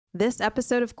This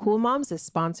episode of Cool Moms is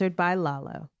sponsored by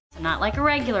Lalo. I'm not like a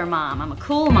regular mom. I'm a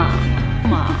cool mom.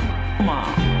 Mom.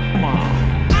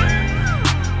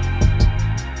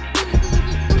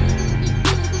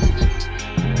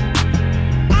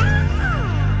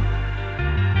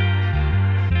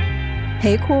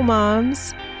 Hey, Cool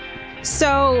Moms.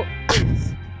 So,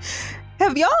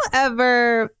 have y'all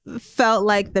ever felt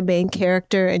like the main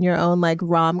character in your own like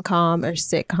rom-com or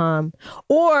sitcom?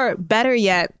 Or better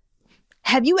yet,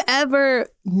 have you ever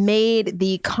made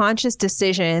the conscious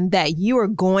decision that you are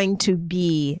going to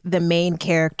be the main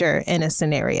character in a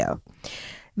scenario?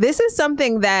 This is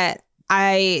something that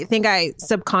I think I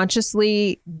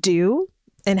subconsciously do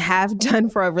and have done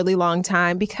for a really long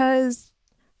time because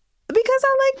I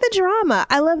like the drama.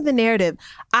 I love the narrative.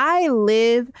 I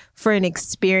live for an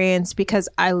experience because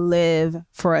I live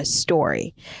for a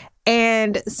story.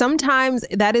 And sometimes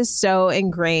that is so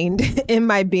ingrained in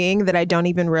my being that I don't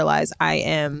even realize I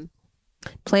am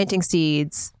planting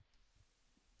seeds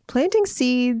for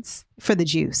the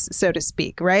juice, so to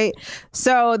speak, right?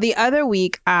 So the other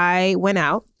week I went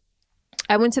out.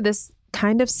 I went to this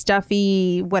kind of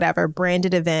stuffy, whatever,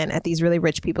 branded event at these really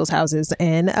rich people's houses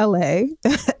in LA,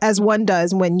 as one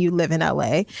does when you live in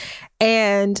LA.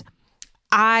 And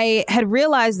I had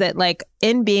realized that like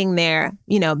in being there,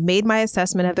 made my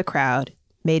assessment of the crowd,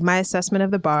 made my assessment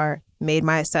of the bar, made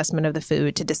my assessment of the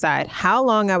food to decide how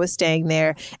long I was staying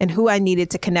there and who I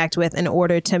needed to connect with in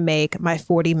order to make my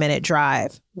 40-minute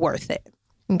drive worth it.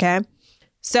 Okay.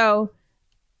 So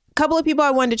a couple of people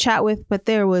I wanted to chat with, but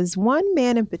there was one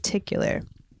man in particular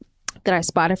that I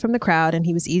spotted from the crowd, and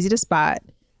he was easy to spot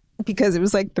because it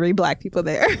was like 3 Black people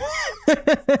there.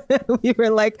 We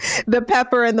were like the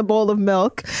pepper in the bowl of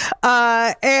milk.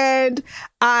 And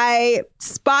I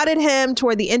spotted him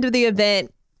toward the end of the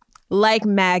event. Like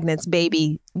magnets,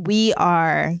 baby, we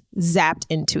are zapped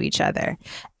into each other.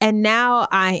 And now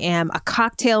I am a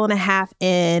cocktail and a half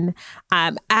in.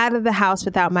 I'm out of the house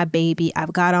without my baby.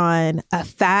 I've got on a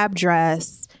fab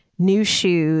dress, new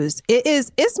shoes.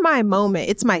 It's my moment.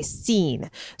 It's my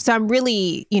scene. So I'm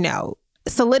really,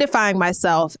 solidifying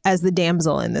myself as the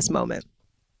damsel in this moment.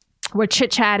 We're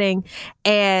chit-chatting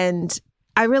and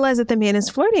I realize that the man is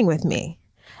flirting with me.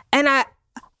 And I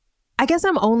guess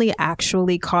I'm only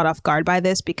actually caught off guard by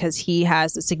this because he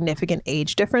has a significant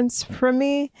age difference from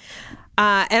me.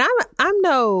 And I'm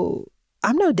no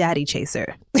daddy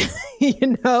chaser.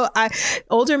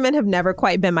 Older men have never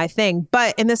quite been my thing.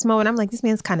 But in this moment, I'm like, this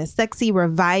man's kind of sexy. We're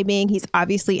vibing. He's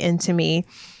obviously into me.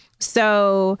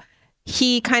 So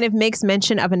he kind of makes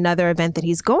mention of another event that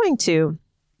he's going to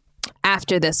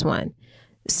after this one.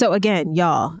 So again,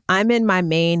 y'all, I'm in my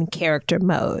main character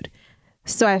mode.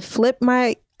 So I flip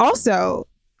my... Also,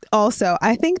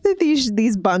 I think that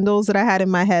these bundles that I had in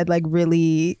my head like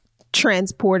really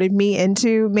transported me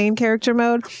into main character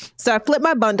mode. So I flip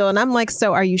my bundle and I'm like,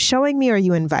 so are you showing me or are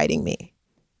you inviting me?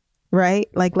 Right?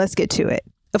 Like, let's get to it.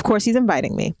 Of course, he's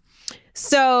inviting me.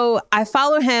 So I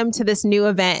follow him to this new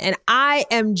event and I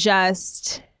am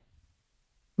just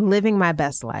living my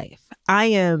best life. I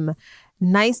am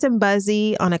nice and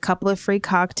buzzy on a couple of free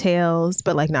cocktails,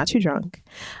 but like not too drunk,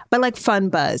 but like fun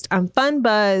buzzed. I'm fun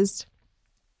buzzed.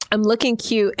 I'm looking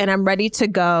cute and I'm ready to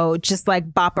go just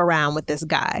like bop around with this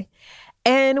guy.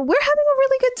 And we're having a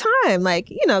really good time. Like,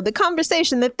 the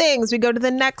conversation, the things, we go to the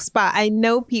next spot. I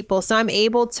know people. So I'm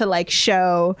able to like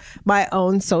show my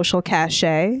own social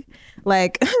cachet.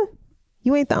 Like,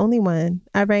 you ain't the only one.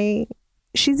 All right.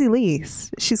 She's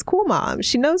Elise. She's cool mom.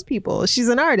 She knows people. She's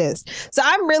an artist. So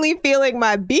I'm really feeling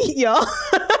my beat, y'all.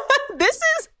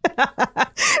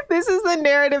 This is the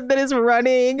narrative that is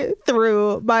running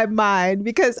through my mind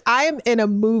because I'm in a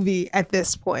movie at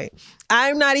this point.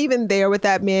 I'm not even there with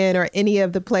that man or any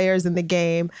of the players in the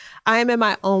game. I'm in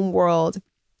my own world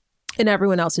and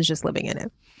everyone else is just living in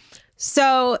it.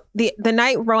 So the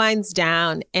night winds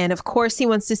down and of course he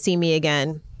wants to see me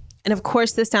again. And of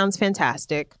course this sounds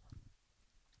fantastic.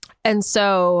 And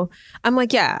so I'm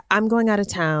like, yeah, I'm going out of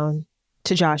town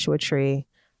to Joshua Tree.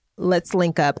 Let's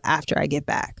link up after I get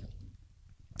back.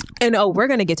 And we're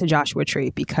going to get to Joshua Tree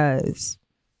because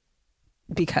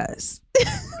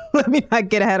let me not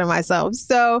get ahead of myself.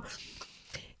 So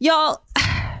y'all,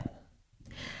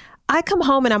 I come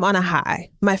home and I'm on a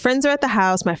high. My friends are at the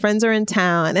house. My friends are in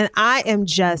town and I am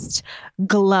just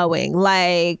glowing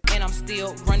like. And I'm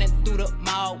still running through the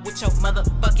mall with your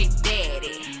motherfucking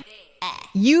daddy.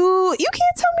 You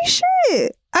can't tell me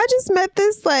shit. I just met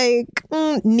this like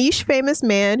niche famous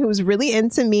man who was really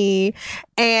into me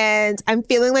and I'm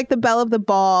feeling like the belle of the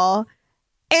ball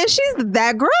and she's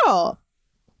that girl.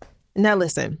 Now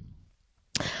listen,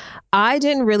 I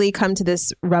didn't really come to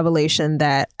this revelation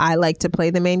that I like to play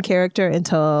the main character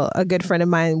until a good friend of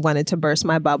mine wanted to burst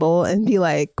my bubble and be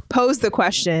like, pose the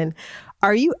question,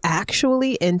 are you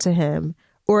actually into him,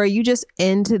 or are you just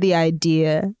into the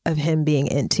idea of him being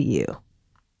into you?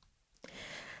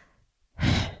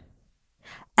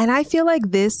 And I feel like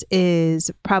this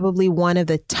is probably one of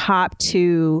the top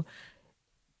 2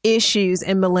 issues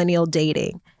in millennial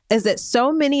dating, is that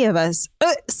so many of us,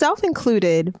 self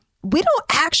included, we don't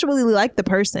actually like the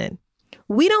person.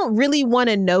 We don't really want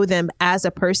to know them as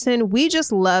a person. We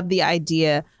just love the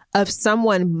idea of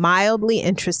someone mildly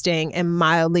interesting and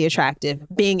mildly attractive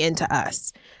being into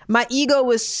us. My ego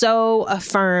was so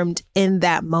affirmed in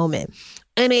that moment.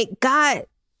 And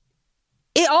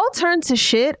it all turned to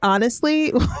shit,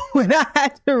 honestly, when I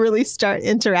had to really start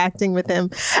interacting with him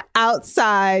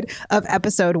outside of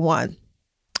episode 1,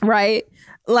 right?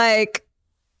 Like,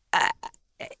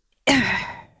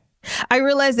 I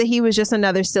realized that he was just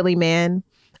another silly man.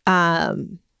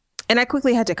 And I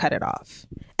quickly had to cut it off.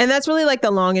 And that's really like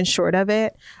the long and short of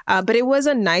it. But it was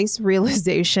a nice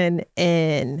realization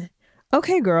in,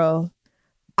 okay, girl,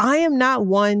 I am not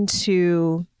one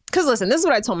to... Because listen, this is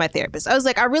what I told my therapist. I was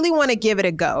like, I really want to give it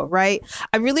a go, right?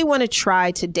 I really want to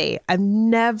try to date. I've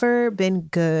never been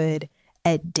good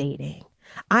at dating.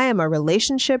 I am a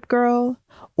relationship girl,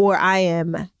 or I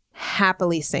am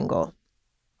happily single.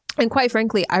 And quite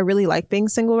frankly, I really like being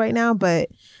single right now, but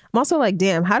I'm also like,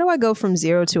 damn, how do I go from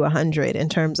 0 to 100 in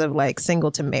terms of like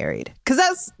single to married?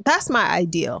 Because that's my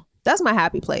ideal. That's my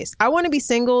happy place. I want to be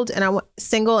single and I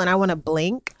want to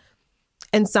blink,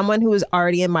 and someone who is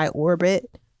already in my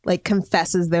orbit like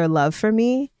confesses their love for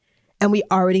me, and we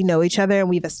already know each other and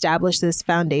we've established this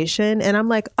foundation. And I'm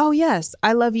like, oh yes,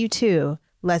 I love you too.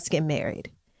 Let's get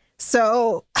married.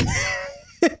 So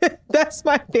that's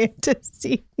my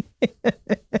fantasy.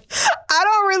 I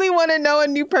don't really want to know a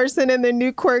new person and their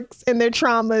new quirks and their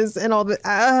traumas and all the...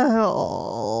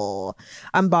 Oh,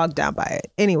 I'm bogged down by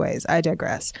it. Anyways, I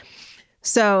digress.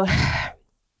 So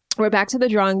we're back to the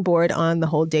drawing board on the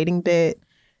whole dating bit.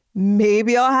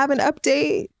 Maybe I'll have an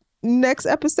update next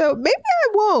episode. Maybe I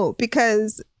won't,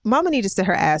 because mama needs to sit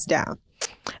her ass down.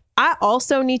 I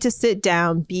also need to sit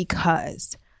down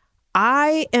because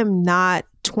I am not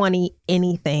 20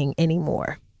 anything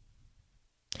anymore.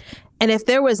 And if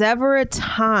there was ever a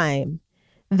time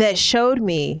that showed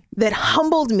me, that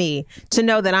humbled me to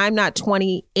know that I'm not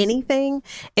 20 anything,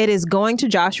 it is going to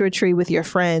Joshua Tree with your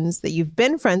friends that you've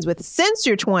been friends with since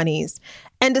your 20s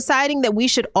and deciding that we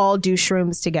should all do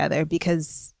shrooms together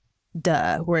because,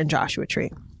 duh, we're in Joshua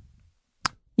Tree.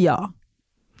 Y'all,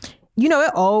 you know,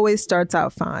 it always starts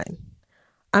out fine.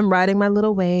 I'm riding my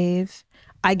little wave.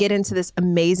 I get into this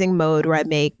amazing mode where I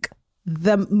make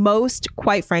the most,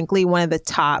 quite frankly, one of the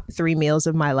top 3 meals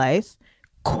of my life.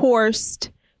 Coursed,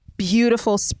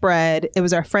 beautiful spread. It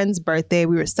was our friend's birthday.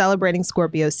 We were celebrating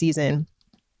Scorpio season.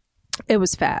 It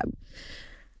was fab.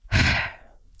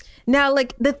 Now,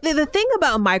 like the thing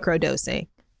about microdosing,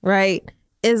 right,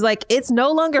 is like it's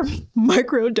no longer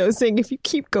microdosing if you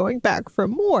keep going back for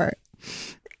more.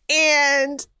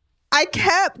 And I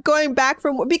kept going back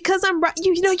for more because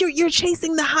you're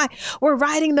chasing the high. We're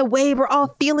riding the wave. We're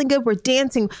all feeling good. We're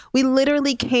dancing. We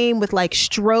literally came with like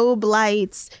strobe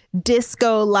lights,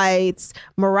 disco lights.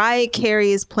 Mariah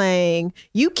Carey is playing.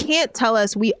 You can't tell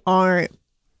us we aren't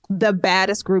the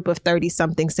baddest group of 30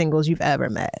 something singles you've ever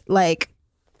met. Like,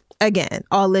 again,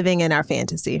 all living in our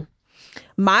fantasy.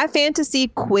 My fantasy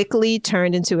quickly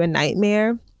turned into a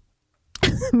nightmare.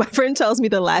 My friend tells me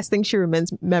the last thing she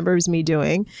remembers me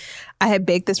doing, I had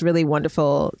baked this really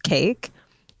wonderful cake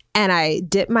and I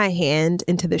dip my hand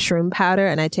into the shroom powder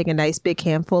and I take a nice big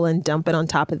handful and dump it on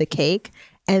top of the cake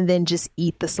and then just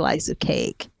eat the slice of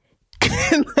cake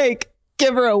and like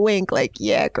give her a wink like,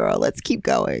 yeah, girl, let's keep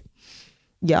going.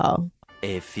 Y'all.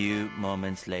 A few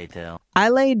moments later. I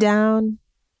lay down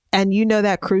and you know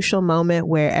that crucial moment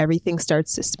where everything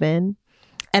starts to spin.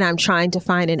 And I'm trying to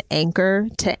find an anchor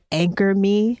to anchor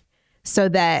me so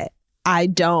that I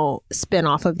don't spin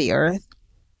off of the earth.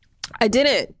 I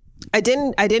didn't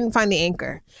find the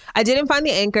anchor. I didn't find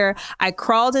the anchor. I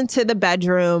crawled into the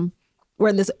bedroom. We're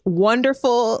in this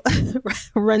wonderful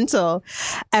rental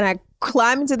and I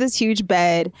climb into this huge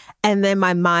bed and then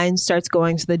my mind starts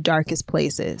going to the darkest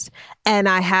places. And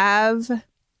I have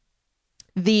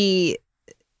the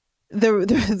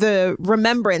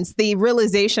remembrance, the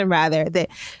realization rather, that,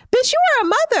 bitch, you are a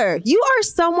mother. You are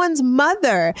someone's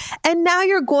mother. And now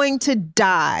you're going to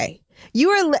die.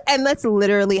 And that's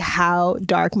literally how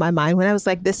dark my mind went. I was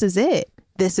like, this is it.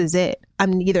 This is it.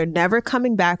 I'm either never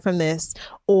coming back from this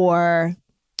or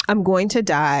I'm going to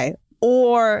die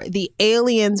or the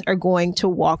aliens are going to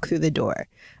walk through the door.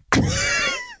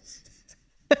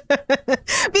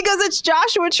 Because it's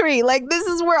Joshua Tree. Like, this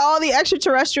is where all the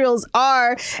extraterrestrials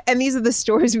are. And these are the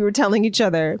stories we were telling each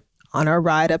other on our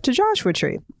ride up to Joshua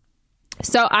Tree.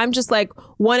 So I'm just like,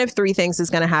 one of three things is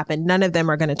going to happen. None of them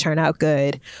are going to turn out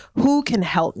good. Who can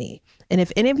help me? And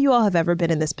if any of you all have ever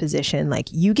been in this position, like,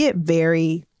 you get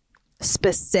very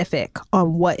specific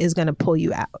on what is going to pull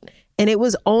you out. And it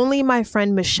was only my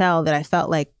friend Michelle that I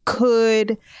felt like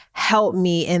could help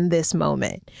me in this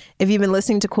moment. If you've been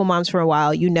listening to Cool Moms for a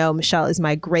while, you know Michelle is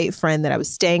my great friend that I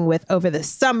was staying with over the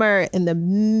summer in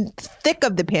the thick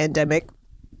of the pandemic.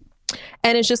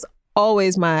 And it's just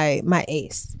always my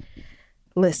ace.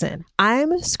 Listen,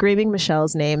 I'm screaming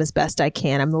Michelle's name as best I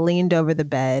can. I'm leaned over the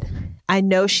bed. I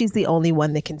know she's the only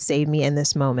one that can save me in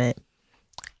this moment.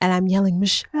 And I'm yelling,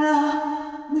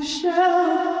 Michelle,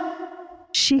 Michelle.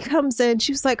 She comes in.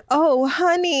 She was like, oh,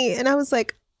 honey. And I was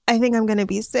like, I think I'm going to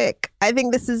be sick. I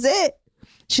think this is it.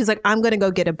 She's like, I'm going to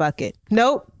go get a bucket.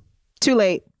 Nope. Too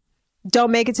late.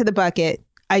 Don't make it to the bucket.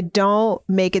 I don't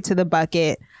make it to the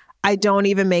bucket. I don't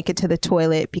even make it to the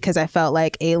toilet because I felt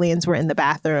like aliens were in the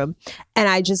bathroom. And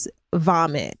I just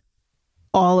vomit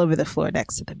all over the floor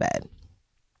next to the bed.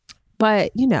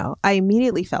 But, you know, I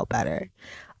immediately felt better.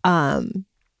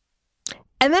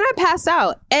 And then I pass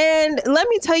out. And let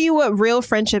me tell you what real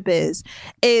friendship is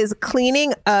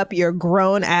cleaning up your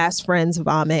grown ass friend's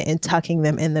vomit and tucking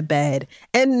them in the bed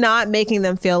and not making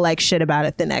them feel like shit about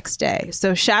it the next day.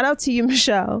 So shout out to you,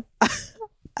 Michelle.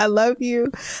 I love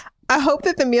you. I hope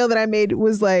that the meal that I made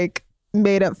was like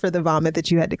made up for the vomit that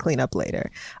you had to clean up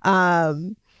later.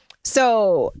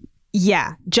 So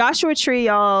yeah, Joshua Tree,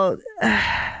 y'all.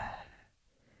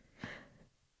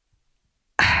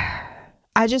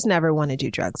 I just never want to do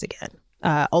drugs again,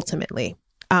 ultimately.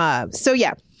 So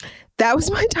yeah, that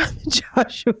was my time in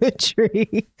Joshua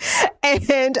Tree.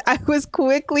 And I was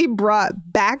quickly brought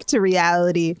back to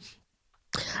reality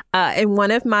in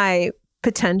one of my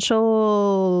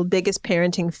potential biggest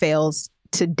parenting fails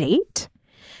to date.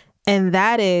 And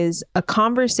that is a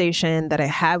conversation that I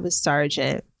had with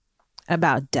Sargent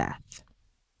about death.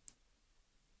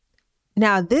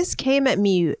 Now, this came at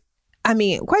me, I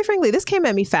mean, quite frankly, this came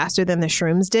at me faster than the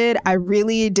shrooms did. I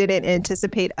really didn't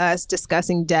anticipate us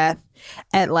discussing death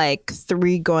at like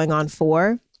 3 going on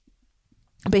 4.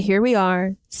 But here we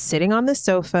are sitting on the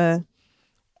sofa,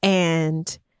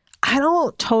 and I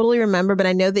don't totally remember, but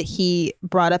I know that he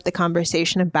brought up the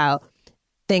conversation about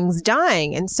things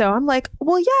dying. And so I'm like,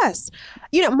 well, yes.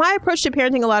 You know, my approach to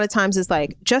parenting a lot of times is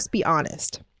like, just be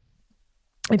honest.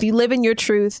 If you live in your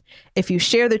truth, if you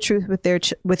share the truth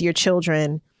with your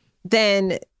children,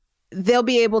 then they'll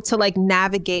be able to like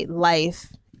navigate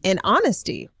life in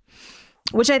honesty,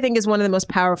 which I think is one of the most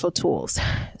powerful tools.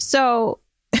 So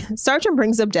Sergeant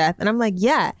brings up death, and I'm like,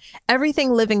 yeah,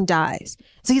 everything living dies.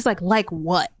 So he's like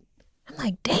what? I'm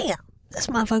like, damn, this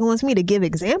motherfucker wants me to give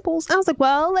examples. I was like,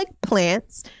 well, like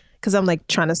plants, because I'm like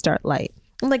trying to start light.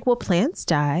 I'm like, well, plants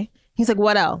die. He's like,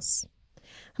 what else?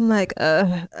 I'm like,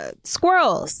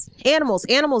 squirrels,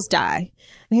 animals die.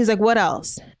 And he's like, what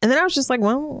else? And then I was just like,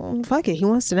 well, fuck it. He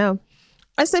wants to know.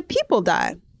 I said, people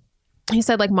die. He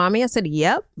said, like, mommy? I said,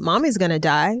 yep, mommy's going to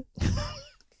die.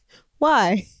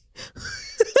 Why?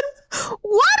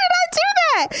 Why did I do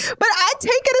that? But I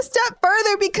take it a step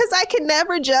further because I can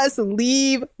never just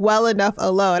leave well enough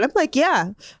alone. I'm like,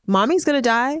 yeah, mommy's going to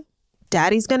die.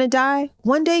 Daddy's going to die.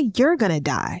 One day you're going to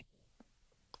die.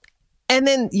 And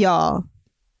then, y'all,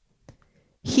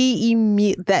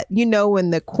 that, you know,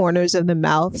 when the corners of the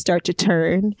mouth start to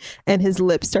turn and his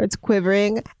lip starts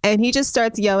quivering and he just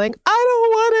starts yelling, I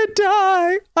don't want to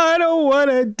die. I don't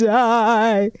want to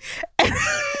die.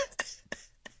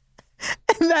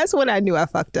 And that's when I knew I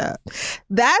fucked up.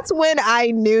 That's when I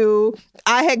knew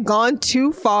I had gone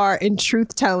too far in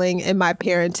truth telling in my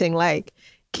parenting. Like,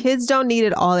 kids don't need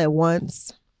it all at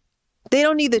once. They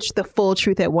don't need the full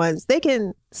truth at once. They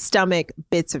can stomach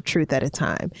bits of truth at a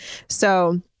time.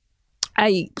 So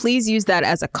please use that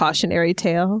as a cautionary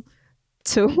tale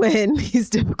to when these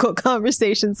difficult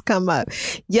conversations come up.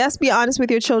 Yes, be honest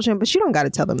with your children, but you don't got to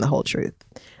tell them the whole truth.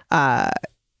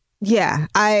 Yeah,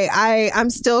 I'm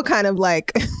still kind of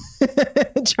like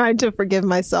trying to forgive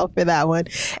myself for that one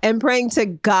and praying to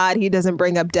God he doesn't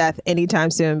bring up death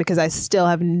anytime soon, because I still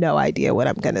have no idea what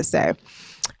I'm going to say.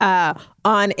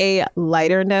 On a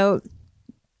lighter note,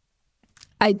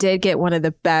 I did get one of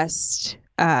the best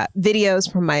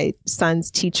videos from my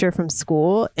son's teacher from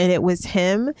school, and it was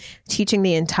him teaching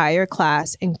the entire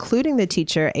class, including the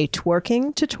teacher, a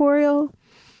twerking tutorial,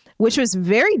 which was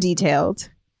very detailed.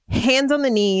 Hands on the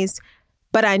knees,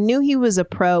 But I knew he was a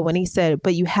pro when he said,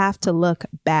 but you have to look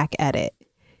back at it.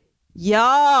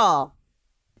 Y'all.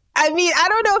 I mean, I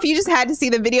don't know if you just had to see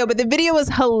the video, but the video was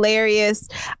hilarious.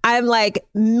 I'm like,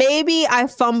 maybe I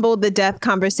fumbled the death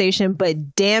conversation,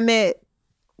 but damn it,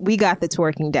 we got the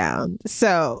twerking down.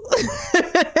 So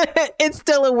it's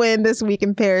still a win this week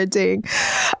in parenting.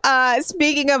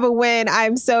 Speaking of a win,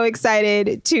 I'm so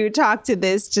excited to talk to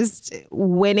this just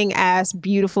winning ass,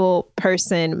 beautiful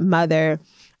person, mother.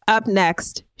 Up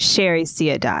next, Shari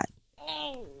Siadat.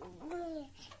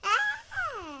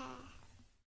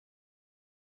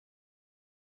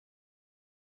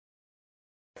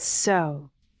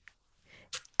 So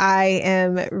I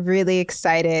am really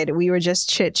excited. We were just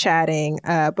chit-chatting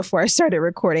before I started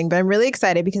recording, but I'm really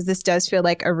excited because this does feel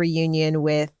like a reunion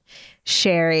with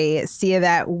Shari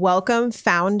Siadat. Welcome,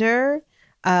 founder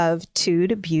of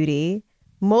Tude Beauty.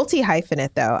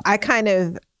 Multi-hyphenate, though.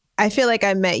 I feel like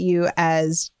I met you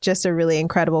as just a really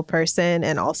incredible person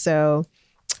and also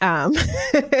a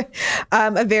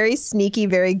very sneaky,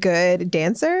 very good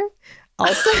dancer.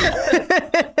 Also,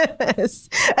 a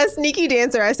sneaky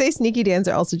dancer. I say sneaky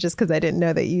dancer also just because I didn't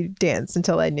know that you danced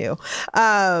until I knew.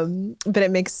 But it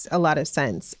makes a lot of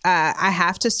sense. I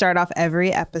have to start off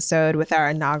every episode with our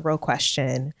inaugural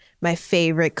question, my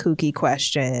favorite kooky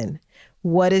question.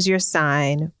 What is your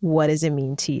sign? What does it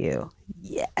mean to you?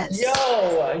 Yes.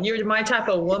 Yo, you're my type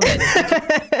of woman.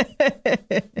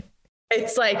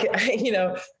 It's like,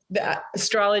 the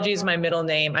astrology is my middle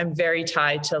name. I'm very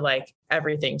tied to like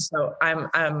everything. So I'm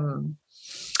going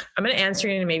to answer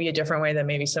you in maybe a different way than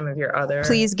maybe some of your other.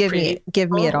 Please give me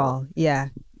it all. Yeah.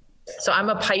 So I'm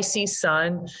a Pisces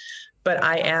sun, but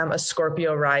I am a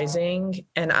Scorpio rising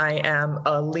and I am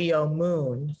a Leo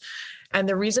moon. And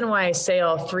the reason why I say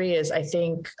all three is I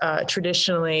think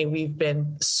traditionally we've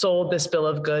been sold this bill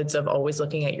of goods of always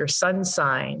looking at your sun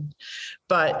sign,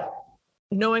 but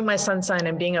knowing my sun sign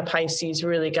and being a Pisces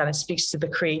really kind of speaks to the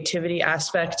creativity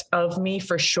aspect of me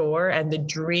for sure and the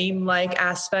dream-like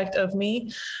aspect of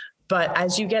me. But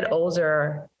as you get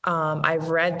older, I've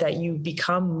read that you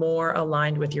become more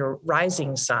aligned with your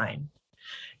rising sign.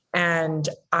 And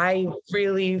I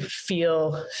really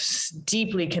feel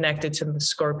deeply connected to the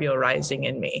Scorpio rising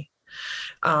in me.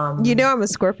 I'm a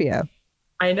Scorpio.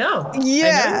 I know.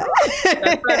 Yeah. I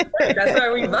know. That's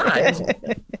why we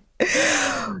vibe.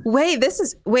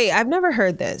 Wait, I've never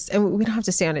heard this, and we don't have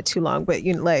to stay on it too long, but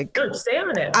Good, stay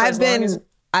on it.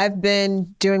 I've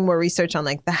been doing more research on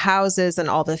like the houses and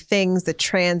all the things, the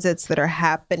transits that are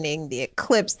happening, the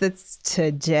eclipse that's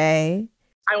today.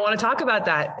 I want to talk about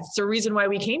that. It's the reason why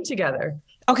we came together.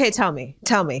 Okay, tell me,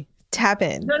 tap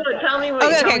in. No, tell me what.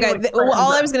 Okay, good. Well,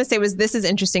 all I was going to say was this is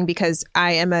interesting because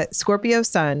I am a Scorpio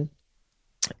sun,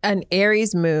 an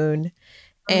Aries moon,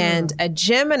 and a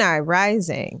Gemini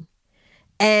rising.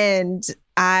 And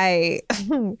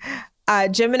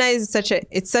Gemini is such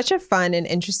a fun and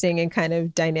interesting and kind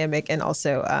of dynamic and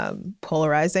also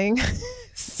polarizing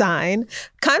sign,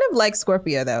 kind of like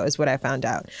Scorpio though, is what I found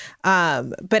out.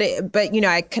 But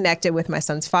I connected with my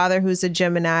son's father, who's a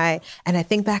Gemini, and I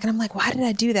think back and I'm like, why did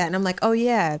I do that? And I'm like, oh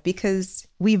yeah, because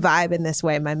we vibe in this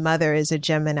way. My mother is a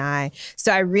Gemini,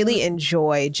 so I really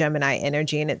enjoy Gemini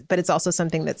energy, but it's also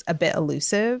something that's a bit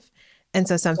elusive, and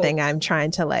so something I'm trying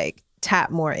to like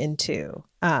tap more into.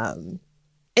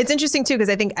 It's interesting too, because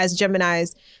I think as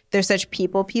Geminis, they're such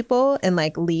people and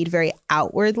like lead very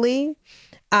outwardly.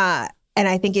 And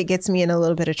I think it gets me in a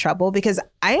little bit of trouble because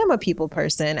I am a people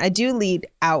person. I do lead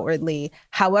outwardly.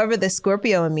 However, the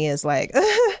Scorpio in me is like,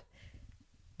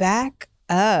 back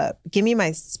up, give me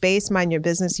my space, mind your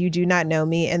business. You do not know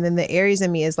me. And then the Aries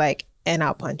in me is like, and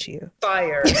I'll punch you.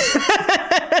 Fire.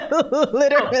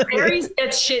 Literally. Aries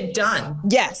gets shit done.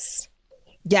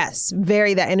 Yes,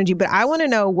 very that energy. But I want to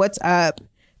know what's up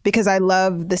because I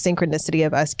love the synchronicity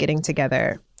of us getting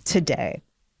together today.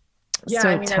 Yeah, so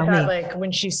I thought like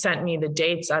when she sent me the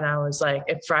dates and I was like,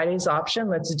 if Friday's option,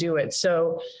 let's do it.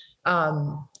 So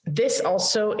this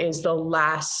also is the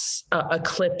last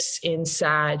eclipse in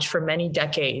Sag for many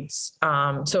decades.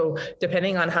 So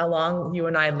depending on how long you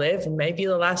and I live, it may be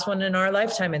the last one in our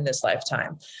lifetime in this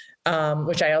lifetime.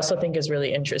 Which I also think is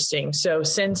really interesting. So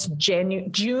since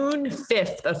June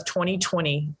 5th of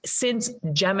 2020, since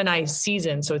Gemini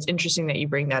season, so it's interesting that you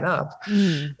bring that up,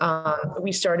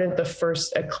 we started the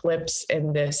first eclipse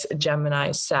in this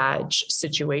Gemini Sag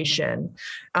situation.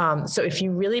 So if you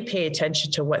really pay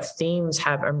attention to what themes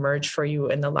have emerged for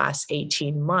you in the last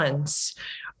 18 months,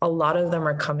 a lot of them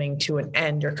are coming to an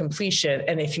end or completion.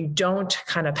 And if you don't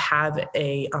kind of have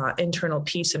a internal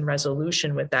peace and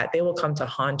resolution with that, they will come to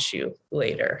haunt you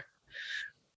later.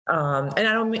 And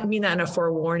I don't mean that in a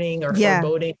forewarning or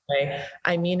foreboding way.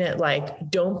 I mean it like,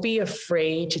 don't be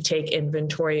afraid to take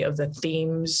inventory of the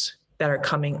themes that are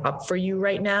coming up for you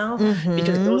right now,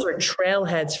 because those are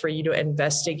trailheads for you to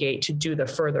investigate, to do the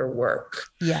further work.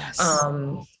 Yes.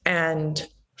 And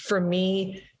for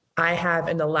me, I have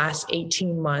in the last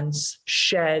 18 months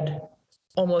shed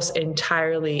almost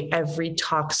entirely every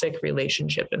toxic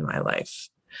relationship in my life.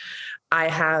 I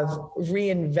have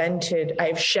reinvented,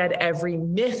 I've shed every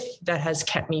myth that has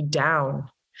kept me down.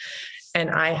 And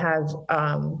I have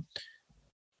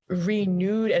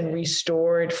renewed and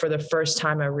restored for the first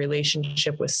time a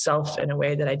relationship with self in a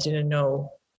way that I didn't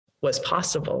know was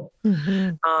possible.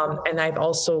 And I've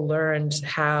also learned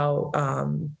how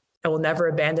I will never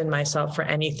abandon myself for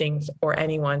anything or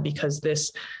anyone, because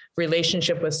this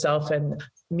relationship with self and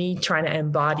me trying to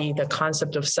embody the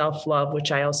concept of self-love,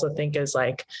 which I also think is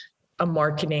like a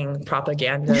marketing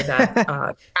propaganda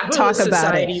that capitalist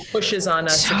society pushes on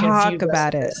us to confuse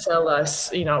us and sell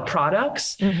us,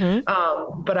 products.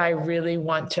 But I really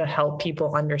want to help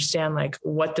people understand, like,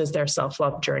 what does their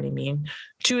self-love journey mean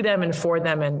to them and for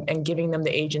them, and giving them the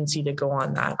agency to go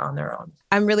on that on their own.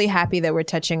 I'm really happy that we're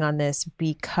touching on this,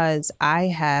 because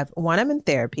I'm in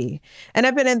therapy, and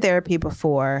I've been in therapy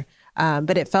before,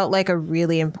 but it felt like a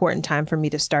really important time for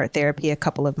me to start therapy a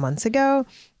couple of months ago.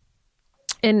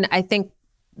 And I think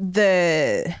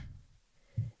the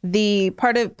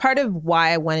part of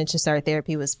why I wanted to start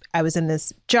therapy was I was in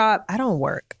this job. I don't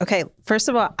work. Okay. First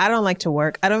of all, I don't like to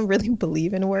work. I don't really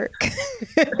believe in work.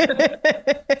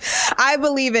 I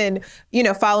believe in,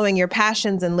 following your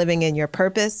passions and living in your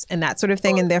purpose and that sort of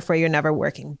thing. And therefore you're never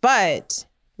working. But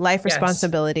life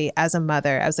responsibility as a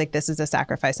mother, I was like, this is a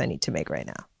sacrifice I need to make right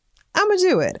now. I'm going to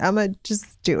do it. I'm going to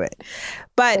just do it.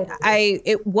 But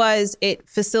it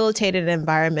facilitated an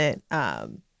environment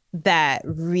that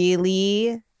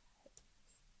really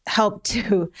helped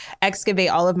to excavate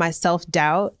all of my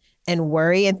self-doubt and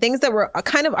worry and things that were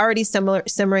kind of already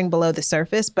simmering below the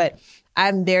surface. But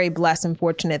I'm very blessed and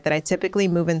fortunate that I typically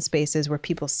move in spaces where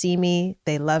people see me,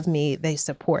 they love me, they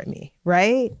support me.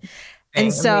 Right.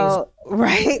 And so,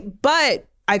 right. But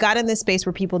I got in this space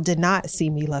where people did not see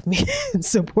me, love me, and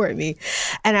support me.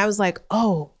 And I was like,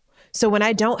 oh, so when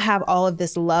I don't have all of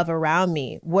this love around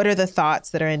me, what are the thoughts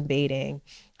that are invading?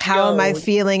 How am I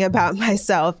feeling about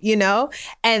myself,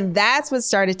 And that's what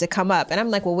started to come up. And I'm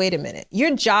like, well, wait a minute.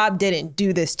 Your job didn't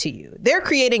do this to you. They're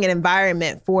creating an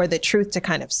environment for the truth to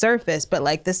kind of surface, but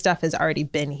like this stuff has already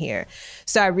been here.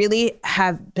 So I really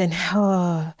have been,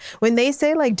 when they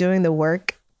say like doing the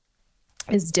work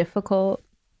is difficult,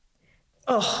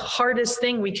 hardest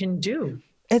thing we can do.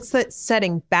 It's that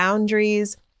setting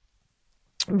boundaries,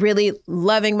 really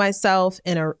loving myself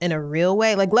in a real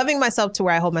way, like loving myself to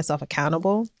where I hold myself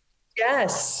accountable.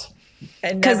 Yes.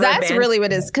 Because that's really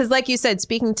what it is. Because like you said,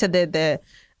 speaking to the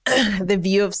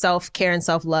view of self-care and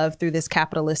self-love through this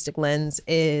capitalistic lens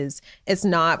it's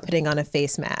not putting on a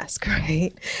face mask,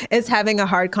 right? It's having a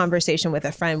hard conversation with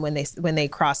a friend when they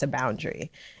cross a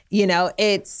boundary.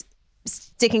 It's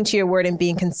sticking to your word and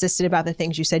being consistent about the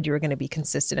things you said you were going to be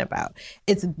consistent about.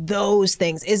 It's those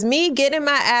things. It's me getting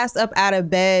my ass up out of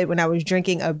bed when I was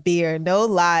drinking a beer, no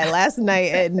lie, last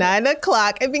night at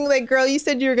 9:00 and being like, girl, you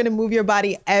said you were going to move your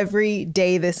body every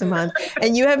day this month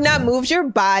and you have not moved your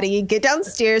body. Get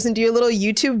downstairs and do your little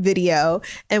YouTube video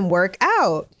and work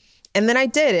out. And then I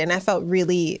did. And I felt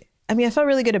really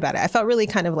good about it. I felt really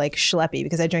kind of like schleppy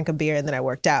because I drank a beer and then I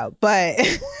worked out. But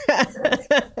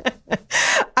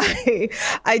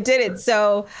I did it.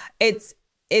 So it's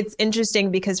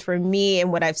interesting because for me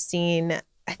and what I've seen,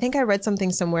 I think I read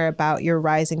something somewhere about your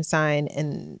rising sign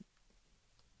and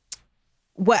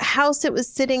what house it was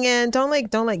sitting in. Don't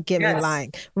get me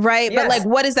lying. Right. Yes. But like,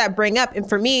 what does that bring up? And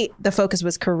for me, the focus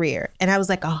was career. And I was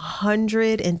like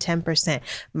 110%.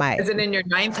 Is it in your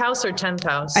 9th house or 10th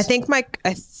house? I think I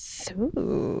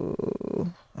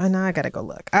know I got to go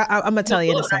look. I'm going to tell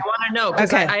you in a second. I want to know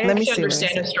because I actually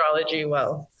understand astrology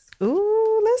well.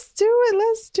 Ooh, let's do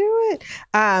it.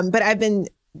 But I've been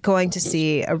going to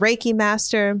see a Reiki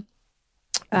master.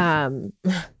 I've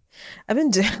been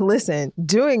doing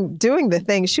the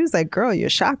thing. She was like, girl, your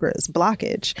chakras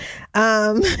blockage.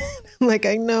 I'm like,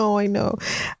 I know.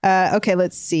 Okay,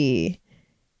 let's see.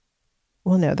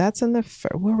 Well, no, that's in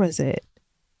where was it?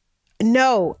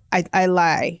 No, I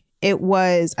lie. It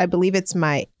was, I believe it's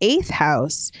my 8th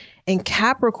house in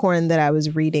Capricorn that I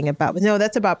was reading about. No,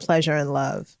 that's about pleasure and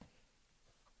love.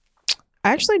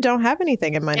 I actually don't have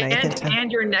anything in my 9th and 10th.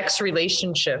 And your next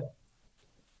relationship.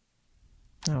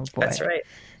 Oh boy. That's right.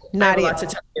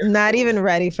 Not even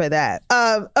ready for that.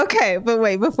 Okay, but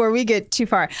wait, before we get too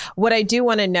far, what I do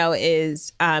want to know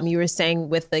is, you were saying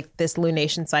with like this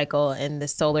lunation cycle and the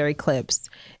solar eclipse,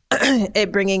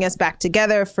 it bringing us back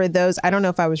together. For those, I don't know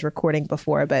if I was recording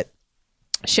before, but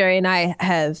Shari and I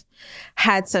have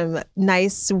had some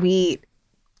nice, sweet,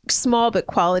 small but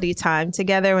quality time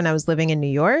together when I was living in New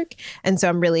York. And so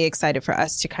I'm really excited for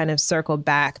us to kind of circle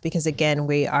back because, again,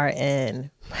 we are in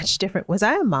much different. Was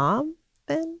I a mom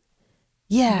then?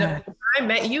 Yeah. No, when I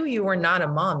met you, you were not a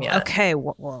mom yet. Okay.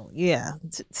 Well yeah.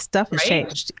 Stuff has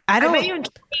changed. I met you in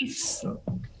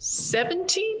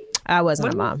 2017. I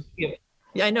wasn't a mom.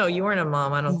 Yeah, I know you weren't a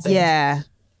mom. I don't think. Yeah.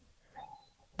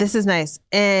 This is nice.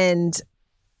 And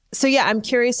so, yeah, I'm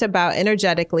curious about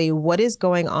energetically what is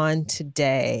going on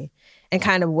today and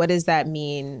kind of what does that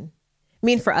mean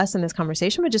for us in this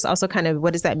conversation, but just also kind of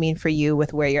what does that mean for you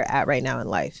with where you're at right now in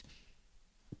life?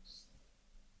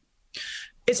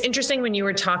 It's interesting when you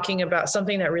were talking about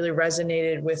something that really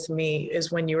resonated with me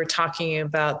is when you were talking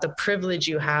about the privilege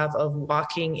you have of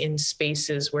walking in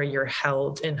spaces where you're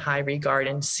held in high regard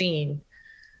and seen.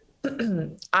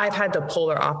 I've had the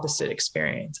polar opposite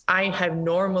experience. I have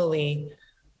normally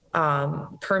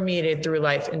permeated through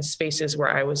life in spaces where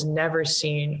I was never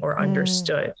seen or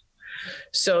understood.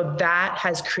 So that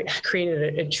has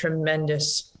created a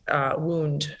tremendous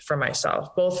wound for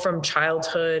myself, both from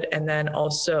childhood and then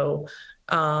also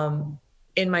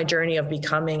in my journey of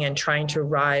becoming and trying to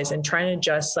rise and trying to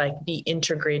just like be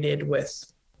integrated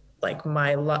with like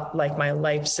my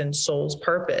life's and soul's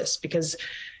purpose. Because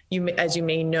as you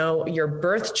may know, your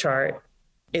birth chart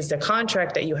is the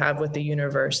contract that you have with the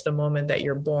universe the moment that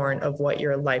you're born of what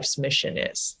your life's mission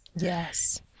is.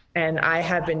 Yes. And I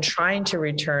have been trying to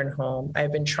return home.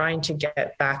 I've been trying to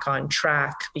get back on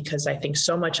track because I think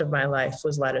so much of my life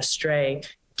was led astray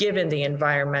given the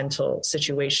environmental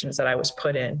situations that I was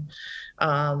put in.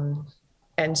 And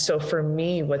so for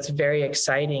me, what's very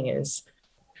exciting is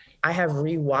I have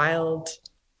rewilded,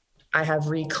 I have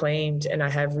reclaimed, and I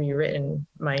have rewritten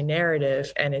my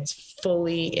narrative, and it's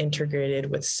fully integrated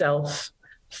with self,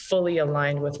 fully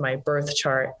aligned with my birth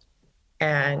chart.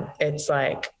 And it's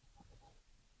like,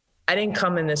 I didn't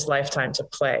come in this lifetime to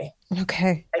play.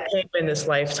 Okay. I came in this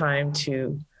lifetime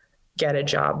to get a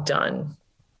job done.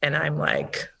 And I'm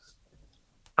like,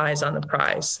 eyes on the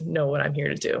prize, know what I'm here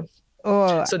to do.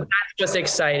 Oh. So that's what's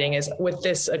exciting is with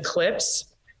this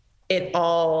eclipse, it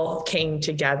all came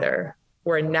together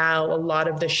where now a lot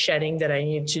of the shedding that I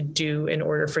need to do in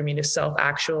order for me to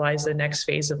self-actualize the next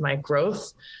phase of my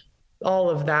growth, all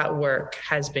of that work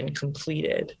has been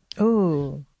completed.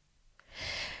 Ooh.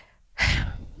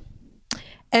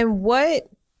 And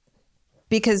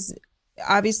because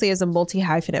obviously as a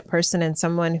multi-hyphenate person and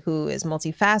someone who is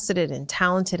multifaceted and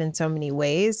talented in so many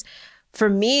ways, for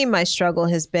me, my struggle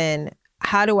has been,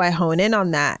 how do I hone in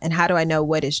on that? And how do I know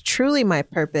what is truly my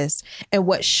purpose and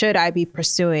what should I be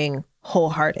pursuing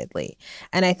wholeheartedly?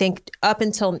 And I think up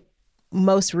until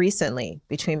most recently,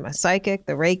 between my psychic,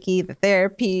 the Reiki, the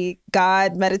therapy,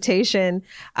 God, meditation,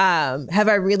 have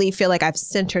I really feel like I've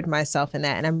centered myself in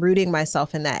that and I'm rooting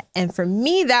myself in that. And for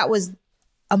me, that was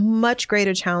a much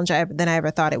greater challenge than I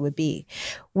ever thought it would be,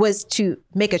 was to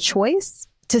make a choice,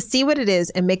 to see what it is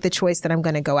and make the choice that I'm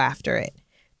going to go after it.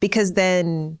 Because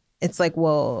then it's like,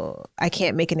 well, I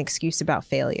can't make an excuse about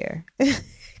failure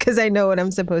because I know what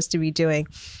I'm supposed to be doing.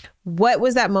 What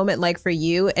was that moment like for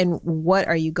you and what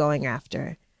are you going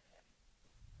after?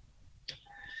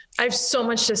 I have so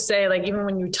much to say. Like, even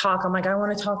when you talk, I'm like, I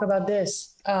want to talk about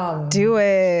this. Do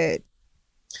it.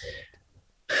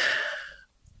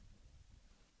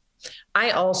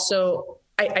 I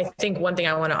think one thing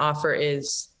I want to offer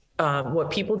is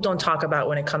what people don't talk about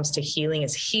when it comes to healing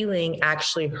is healing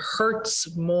actually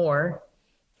hurts more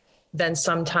than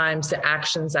sometimes the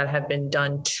actions that have been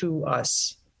done to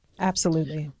us.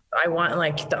 Absolutely. I want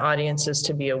like the audiences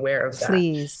to be aware of that.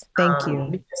 Please. Thank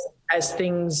you.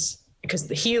 Because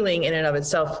the healing in and of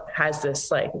itself has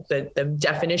this, like the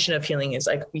definition of healing is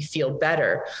like, we feel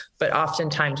better, but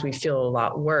oftentimes we feel a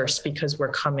lot worse because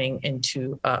we're coming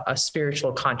into a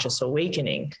spiritual conscious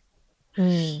awakening.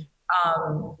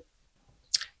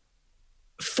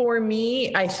 For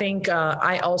me, I think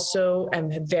I also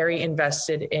am very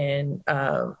invested in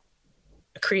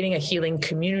creating a healing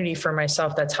community for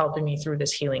myself that's helping me through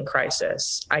this healing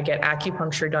crisis. I get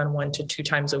acupuncture done 1 to 2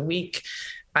 times a week.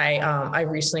 I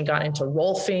recently got into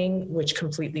rolfing, which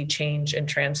completely changed and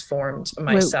transformed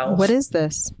myself. Wait, what is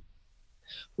this?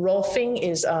 Rolfing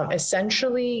is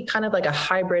essentially kind of like a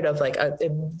hybrid of like a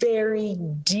very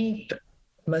deep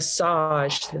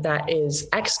massage that is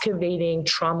excavating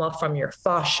trauma from your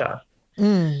fascia.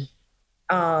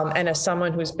 And as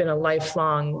someone who's been a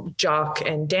lifelong jock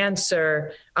and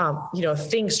dancer,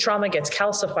 trauma gets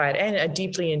calcified, and a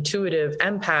deeply intuitive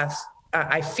empath,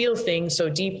 I feel things so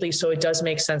deeply. So it does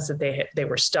make sense that they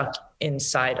were stuck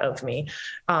inside of me.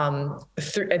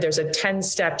 There's a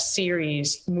 10-step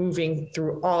series moving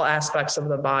through all aspects of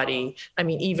the body. I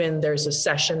mean, even there's a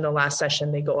session, the last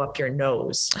session, they go up your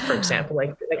nose, for example,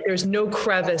 like there's no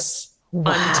crevice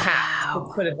untapped,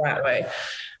 to put it that way.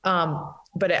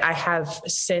 But I have,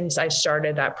 since I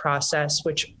started that process,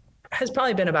 which has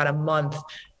probably been about a month,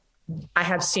 I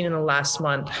have seen in the last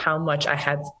month how much I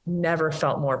had never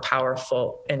felt more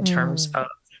powerful in terms of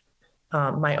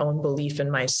my own belief in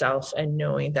myself and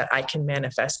knowing that I can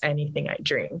manifest anything I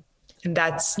dream. And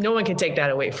no one can take that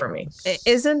away from me.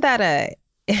 Isn't that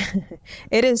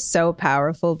it is so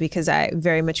powerful, because I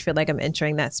very much feel like I'm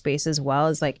entering that space as well.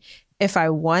 It's like, if I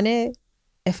want it,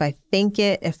 if I think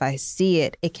it, if I see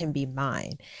it, it can be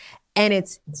mine. And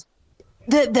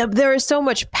there is so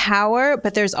much power,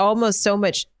 but there's almost so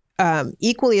much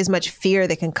equally as much fear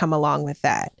that can come along with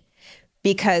that,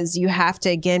 because you have to,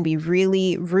 again, be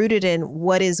really rooted in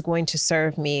what is going to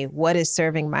serve me, what is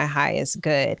serving my highest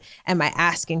good. Am I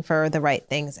asking for the right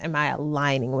things? Am I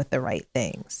aligning with the right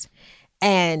things?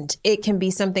 And it can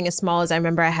be something as small as, I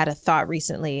remember I had a thought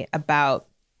recently about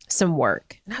some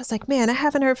work, and I was like, man, I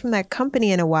haven't heard from that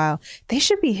company in a while. They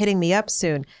should be hitting me up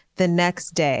soon. The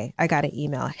next day I got an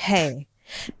email, hey.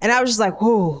 And I was just like,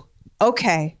 whoa,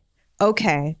 okay.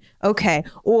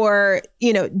 Or,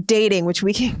 dating, which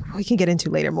we can get into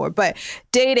later more, but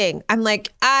dating, I'm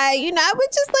like, I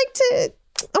would just I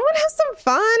want to have some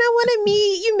fun. I want to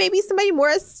meet maybe somebody more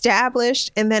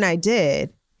established. And then I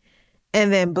did.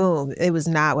 And then boom, it was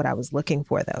not what I was looking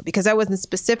for, though, because I wasn't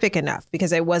specific enough,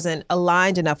 because I wasn't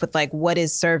aligned enough with what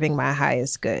is serving my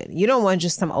highest good. You don't want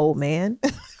just some old man.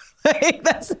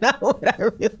 That's not what I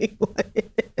really wanted.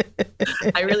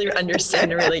 I really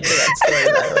understand and relate to that story,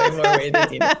 by the way, more way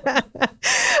than you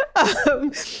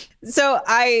know. So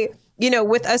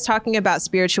with us talking about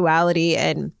spirituality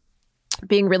and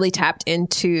being really tapped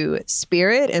into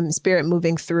spirit and spirit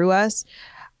moving through us,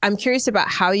 I'm curious about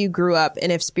how you grew up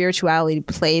and if spirituality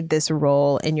played this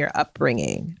role in your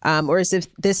upbringing, or if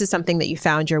this is something that you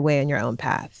found your way on your own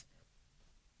path.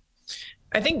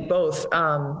 I think both.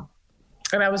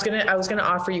 And I was gonna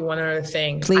offer you one other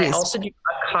thing. Please. I also do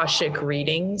Akashic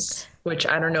readings, which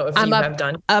I don't know if you have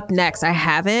done. Up next, I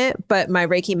haven't, but my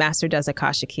Reiki master does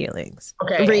Akashic healings.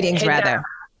 Okay, readings rather.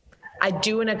 I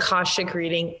do an Akashic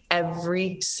reading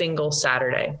every single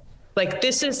Saturday.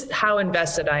 This is how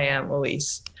invested I am,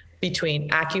 Elise, between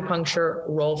acupuncture,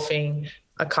 rolfing,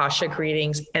 Akashic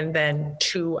readings, and then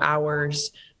 2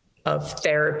 hours of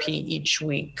therapy each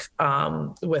week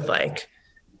with a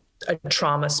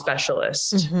trauma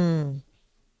specialist. Mm-hmm.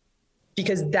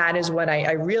 Because that is what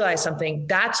I realized something.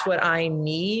 That's what I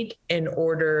need in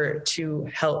order to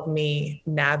help me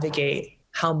navigate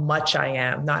how much I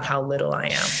am, not how little I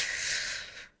am.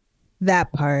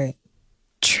 That part.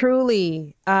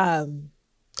 Truly. So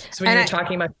when you're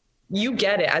talking about, you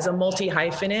get it, as a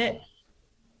multi-hyphenate,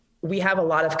 we have a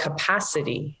lot of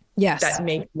capacity. Yes.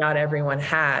 That not everyone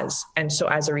has. And so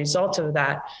as a result of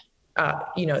that,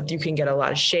 you can get a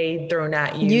lot of shade thrown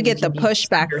at you. You get the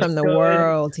pushback from the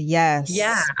world. Yes.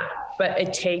 Yeah. But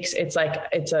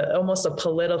it's almost a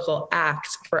political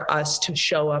act for us to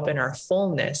show up in our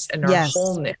fullness and our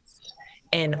wholeness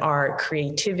and our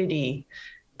creativity,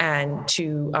 and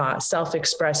to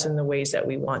self-express in the ways that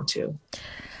we want to.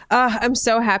 I'm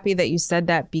so happy that you said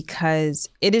that, because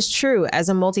it is true. As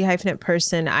a multi-hyphenate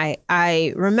person,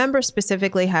 I remember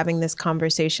specifically having this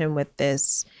conversation with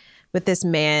this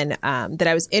man that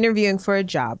I was interviewing for a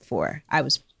job for. I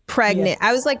was pregnant. Yeah.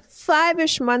 I was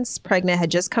 5-ish months pregnant, had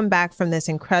just come back from this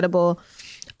incredible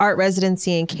art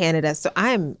residency in Canada. So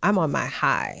I'm on my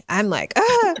high. I'm like,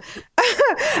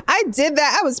 I did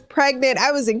that. I was pregnant.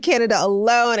 I was in Canada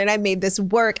alone, and I made this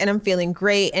work, and I'm feeling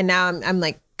great. And now I'm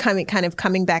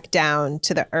coming back down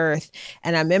to the earth,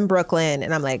 and I'm in Brooklyn,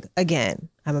 and I'm like, again,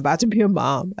 I'm about to be a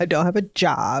mom. I don't have a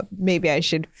job. Maybe I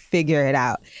should figure it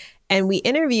out. And we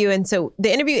interview. And so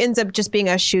the interview ends up just being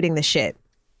us shooting the shit.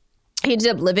 He ended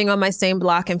up living on my same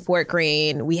block in Fort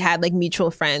Greene. We had mutual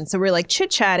friends. So we're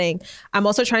chit-chatting. I'm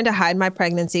also trying to hide my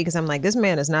pregnancy, because I'm like, this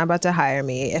man is not about to hire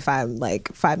me if I'm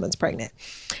 5 months pregnant.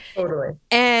 Totally.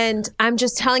 And I'm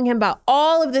just telling him about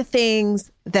all of the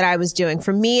things that I was doing.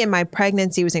 For me, and my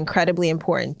pregnancy was incredibly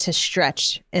important to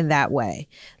stretch in that way.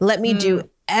 Let me do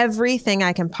everything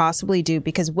I can possibly do,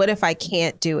 because what if I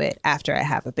can't do it after I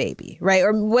have a baby, right?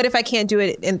 Or what if I can't do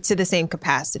it to the same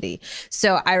capacity?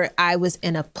 So I was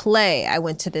in a play. I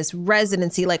went to this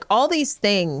residency, like all these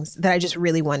things that I just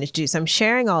really wanted to do. So I'm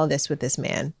sharing all of this with this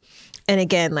man. And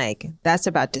again, like that's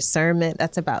about discernment.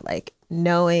 That's about like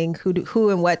knowing who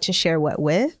and what to share what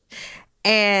with.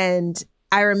 And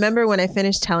I remember when I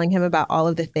finished telling him about all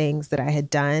of the things that I had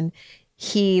done,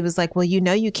 he was like, well,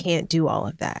 you can't do all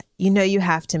of that. You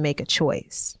have to make a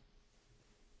choice.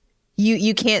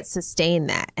 You can't sustain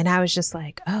that. And I was just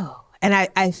like, oh, and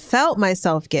I felt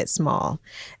myself get small,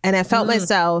 and I felt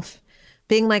myself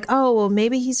being like, oh, well,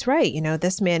 maybe he's right.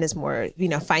 This man is more,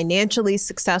 financially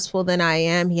successful than I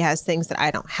am. He has things that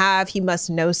I don't have. He must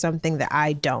know something that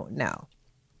I don't know.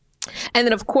 And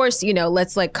then, of course,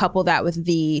 let's like couple that with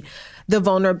the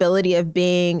vulnerability of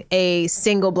being a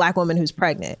single Black woman who's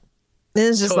pregnant. And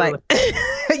it's just totally.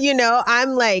 Like,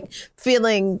 I'm like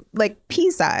feeling like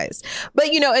pea-sized. But,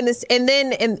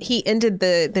 and he ended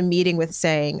the meeting with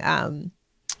saying,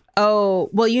 oh,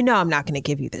 well, I'm not going to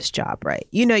give you this job, right?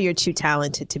 You're too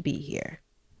talented to be here.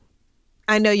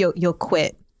 I know you'll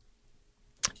quit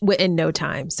in no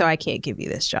time, so I can't give you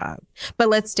this job. But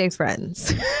let's stay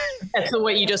friends. So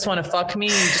what, you just want to fuck me?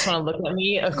 You just want to look at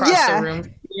me across the room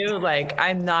from you? Like,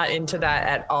 I'm not into that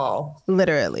at all.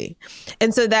 Literally.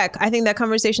 And so I think that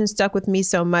conversation stuck with me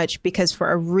so much, because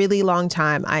for a really long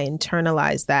time, I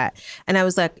internalized that. And I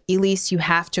was like, Elise, you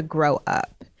have to grow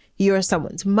up. You're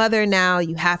someone's mother now.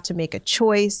 You have to make a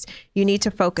choice. You need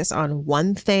to focus on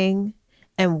one thing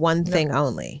and one thing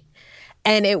only.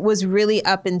 And it was really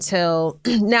up until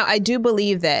now. I do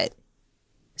believe that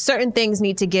certain things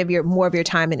need to give more of your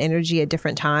time and energy at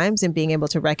different times, and being able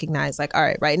to recognize like,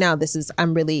 all right now,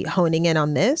 I'm really honing in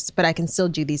on this, but I can still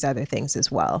do these other things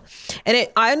as well. And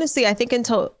honestly, I think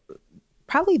until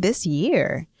probably this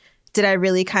year, did I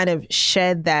really kind of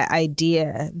shed that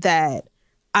idea that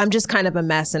I'm just kind of a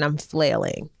mess and I'm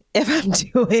flailing if I'm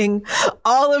doing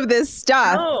all of this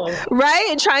stuff, right?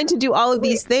 And trying to do all of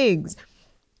these things.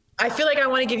 I feel like I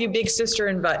want to give you big sister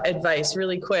advice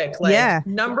really quick. Like,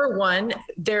 number one,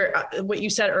 what you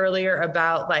said earlier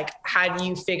about like, how do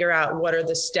you figure out what are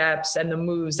the steps and the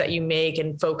moves that you make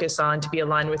and focus on to be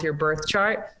aligned with your birth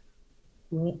chart?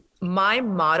 My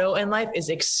motto in life is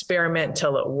experiment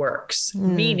till it works,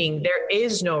 meaning there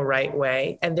is no right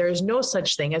way and there is no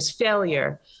such thing as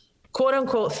failure. Quote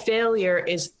unquote, failure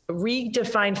is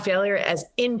redefined failure as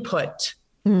input.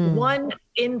 One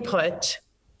input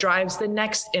drives the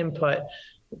next input.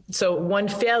 So one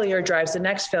failure drives the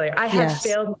next failure. I have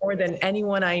failed more than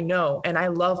anyone I know. And I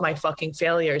love my fucking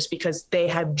failures because they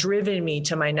have driven me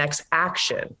to my next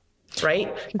action.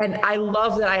 Right. And I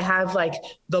love that I have like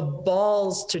the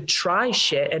balls to try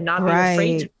shit and not be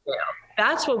afraid to fail.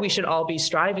 That's what we should all be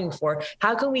striving for.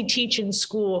 How can we teach in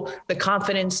school the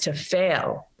confidence to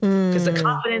fail? Because the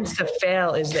confidence to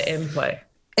fail is the input.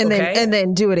 And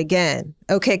then do it again.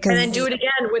 Okay. And then do it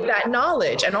again with that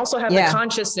knowledge, and also have the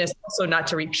consciousness also not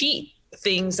to repeat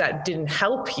things that didn't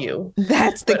help you.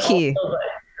 That's the key. Also,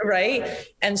 right.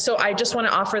 And so I just want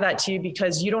to offer that to you,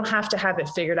 because you don't have to have it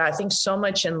figured out. I think so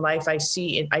much in life I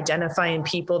see and identify in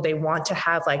people, they want to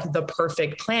have like the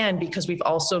perfect plan, because we've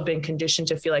also been conditioned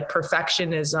to feel like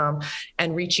perfectionism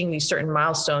and reaching these certain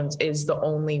milestones is the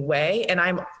only way. And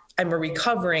I'm a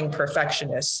recovering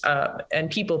perfectionist and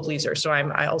people pleaser. So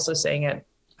I also saying it,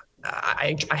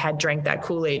 I had drank that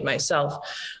Kool-Aid myself.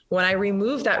 When I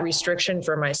removed that restriction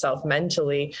for myself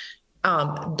mentally,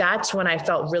 that's when I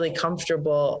felt really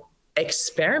comfortable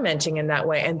experimenting in that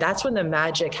way. And that's when the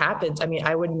magic happens. I mean,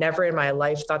 I would never in my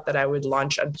life thought that I would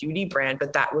launch a beauty brand,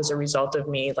 but that was a result of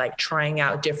me like trying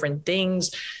out different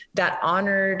things that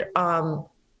honored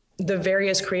the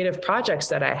various creative projects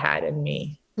that I had in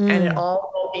me. And it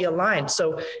all will be aligned.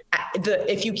 So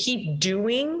if you keep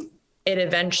doing, it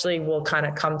eventually will kind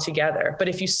of come together. But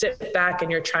if you sit back and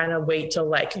you're trying to wait till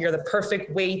like you're the perfect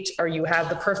weight, or you have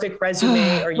the perfect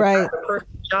resume, or you have the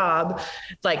perfect job,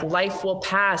 like life will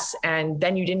pass. And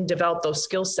then you didn't develop those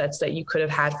skill sets that you could have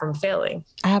had from failing.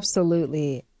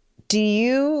 Absolutely. Do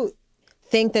you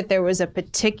think that there was a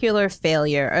particular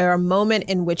failure or a moment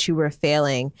in which you were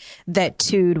failing that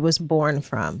Tude was born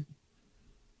from?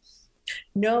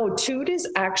 No, Tude is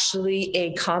actually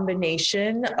a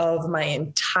combination of my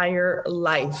entire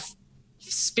life,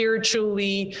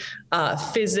 spiritually,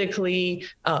 physically,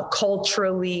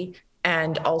 culturally,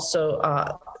 and also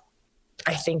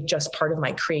I think just part of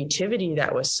my creativity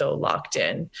that was so locked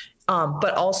in,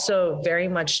 but also very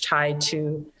much tied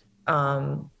to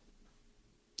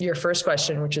your first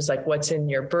question, which is like, what's in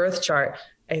your birth chart?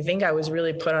 I think I was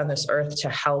really put on this earth to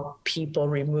help people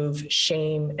remove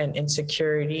shame and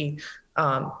insecurity,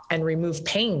 and remove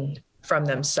pain from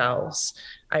themselves.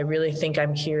 I really think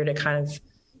I'm here to kind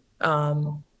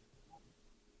of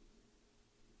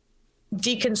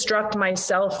deconstruct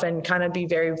myself and kind of be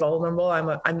very vulnerable.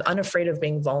 I'm unafraid of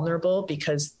being vulnerable,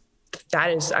 because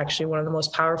that is actually one of the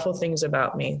most powerful things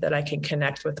about me, that I can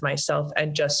connect with myself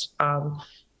and just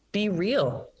be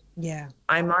real. Yeah.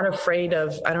 I'm not afraid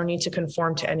of, I don't need to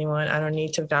conform to anyone. I don't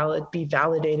need to be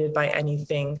validated by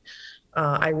anything.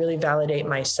 I really validate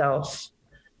myself.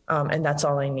 And that's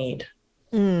all I need.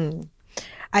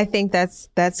 I think that's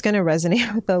going to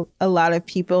resonate with a lot of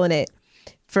people. And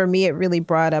for me, it really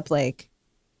brought up like,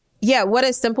 yeah, what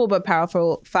a simple but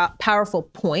powerful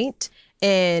point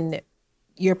in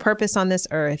your purpose on this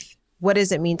earth. What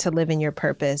does it mean to live in your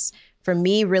purpose? For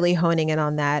me, really honing in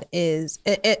on that is,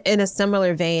 in a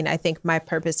similar vein, I think my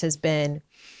purpose has been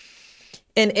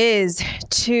and is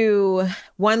to,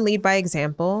 one, lead by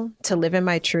example, to live in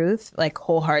my truth, like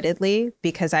wholeheartedly,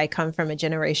 because I come from a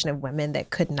generation of women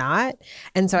that could not.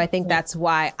 And so I think that's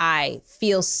why I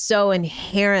feel so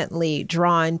inherently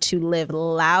drawn to live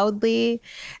loudly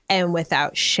and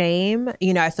without shame.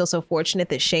 You know, I feel so fortunate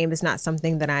that shame is not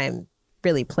something that I'm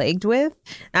really plagued with.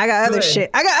 I got other shit.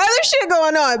 I got other shit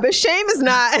going on, but shame is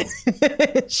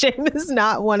not, shame is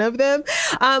not one of them.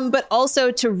 But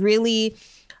also to really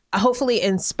hopefully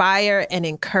inspire and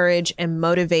encourage and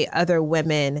motivate other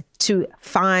women to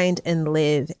find and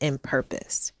live in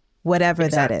purpose, whatever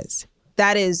that is.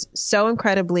 That is so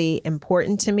incredibly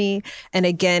important to me. And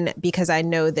again, because I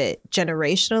know that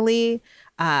generationally,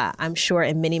 I'm sure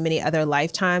in many, many other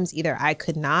lifetimes, either I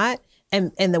could not,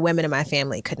 and the women in my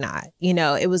family could not. You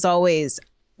know, it was always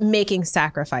making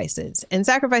sacrifices, and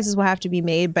sacrifices will have to be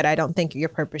made, but I don't think your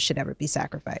purpose should ever be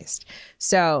sacrificed.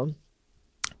 So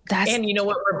and you know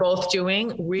what we're both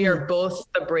doing? We are both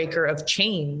the breaker of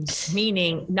chains,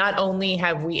 meaning not only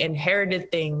have we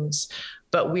inherited things,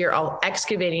 but we are all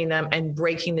excavating them and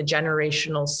breaking the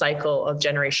generational cycle of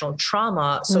generational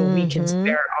trauma, so we can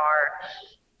spare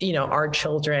our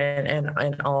children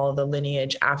and all the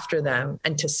lineage after them,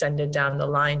 and to send it down the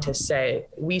line to say,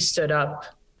 we stood up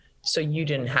so you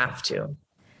didn't have to.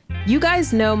 You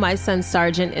guys know my son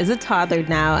Sargent is a toddler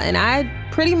now, and I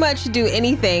pretty much do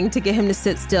anything to get him to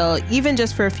sit still, even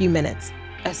just for a few minutes,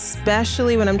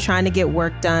 especially when I'm trying to get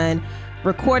work done,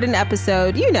 record an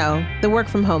episode, you know, the work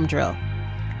from home drill.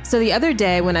 So the other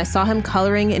day when I saw him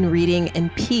coloring and reading in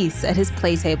peace at his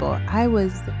play table, I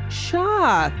was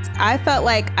shocked. I felt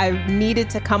like I needed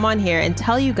to come on here and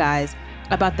tell you guys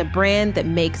about the brand that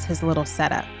makes his little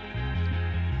setup.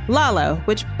 Lalo,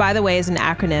 which by the way is an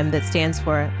acronym that stands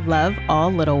for Love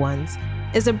All Little Ones,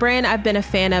 is a brand I've been a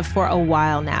fan of for a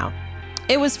while now.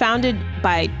 It was founded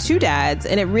by two dads,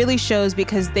 and it really shows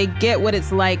because they get what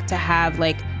it's like to have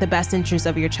like the best interests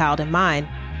of your child in mind,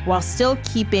 while still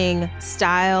keeping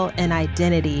style and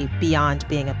identity beyond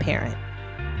being a parent.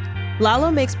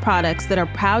 Lalo makes products that are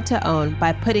proud to own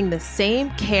by putting the same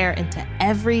care into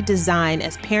every design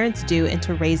as parents do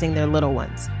into raising their little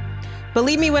ones.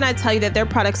 Believe me when I tell you that their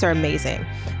products are amazing.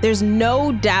 There's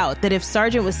no doubt that if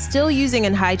Sargent was still using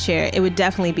a high chair, it would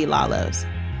definitely be Lalo's.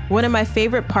 One of my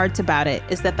favorite parts about it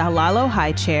is that the Lalo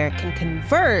high chair can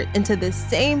convert into the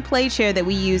same play chair that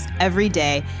we use every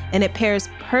day, and it pairs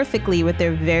perfectly with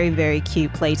their very, very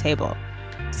cute play table.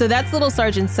 So that's little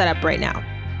Sargent's setup right now.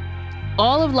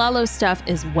 All of Lalo's stuff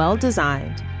is well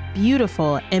designed,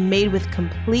 beautiful, and made with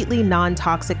completely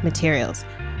non-toxic materials.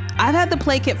 I've had the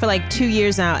play kit for like 2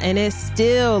 years now, and it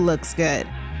still looks good.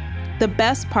 The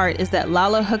best part is that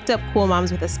Lalo hooked up Cool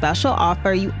Moms with a special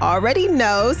offer you already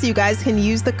know, so you guys can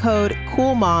use the code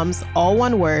COOLMOMS, all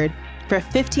one word, for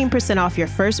 15% off your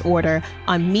first order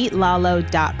on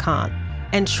meetlalo.com.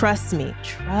 And trust me,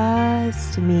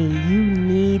 you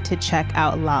need to check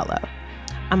out Lalo.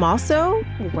 I'm also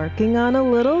working on a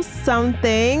little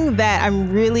something that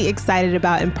I'm really excited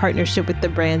about in partnership with the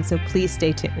brand, so please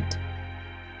stay tuned.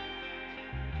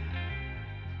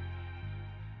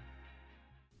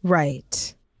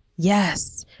 Right.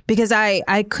 Yes. Because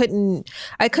I couldn't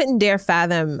dare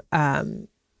fathom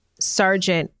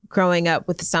Sargent growing up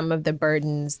with some of the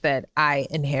burdens that I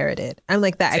inherited. I'm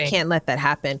like that. Same. I can't let that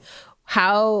happen.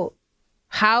 How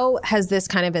has this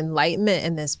kind of enlightenment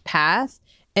and this path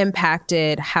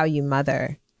impacted how you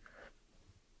mother?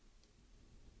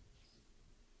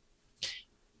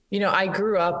 You know, I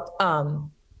grew up,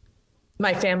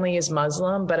 my family is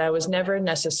Muslim, but I was never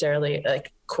necessarily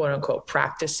like quote unquote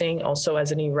practicing also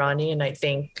as an Iranian. I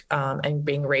think, and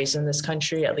being raised in this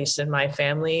country, at least in my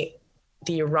family,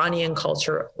 the Iranian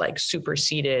culture like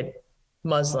superseded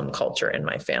Muslim culture in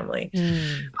my family.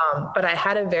 But I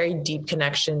had a very deep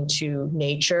connection to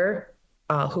nature,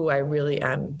 who I really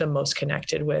am the most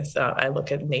connected with. I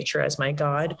look at nature as my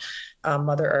God,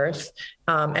 Mother Earth.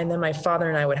 And then my father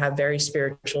and I would have very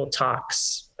spiritual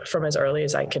talks from as early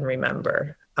as I can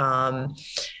remember.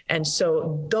 And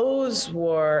so those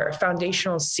were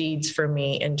foundational seeds for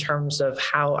me in terms of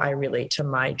how I relate to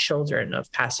my children,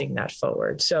 of passing that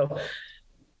forward. So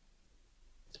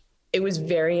it was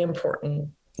very important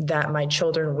that my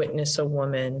children witness a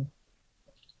woman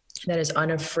that is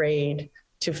unafraid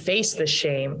to face the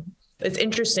shame. It's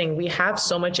interesting. We have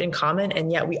so much in common,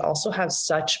 and yet we also have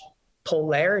such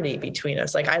polarity between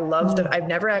us. Like, I love that. I've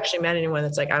never actually met anyone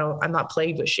that's like, I'm not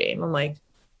plagued with shame. I'm like,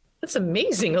 that's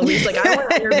amazing. At least, like, I want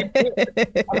to interview you.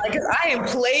 I'm like, 'cause I am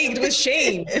plagued with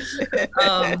shame.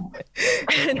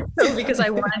 And so because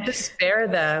I wanted to spare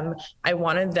them, I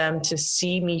wanted them to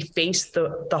see me face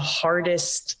the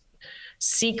hardest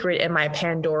secret in my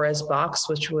Pandora's box,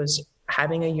 which was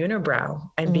having a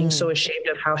unibrow and being so ashamed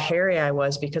of how hairy I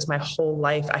was, because my whole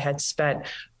life I had spent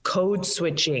code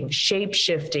switching, shape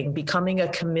shifting, becoming a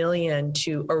chameleon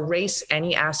to erase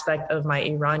any aspect of my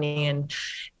Iranian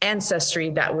ancestry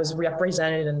that was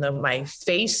represented in my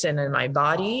face and in my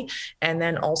body, and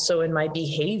then also in my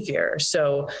behavior.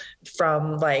 So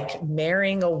from like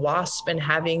marrying a wasp and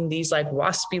having these like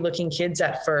waspy looking kids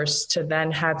at first, to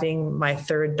then having my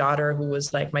third daughter who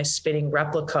was like my spitting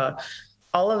replica,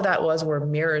 all of that were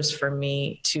mirrors for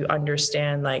me to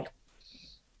understand like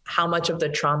how much of the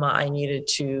trauma I needed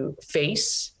to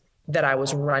face that I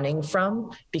was running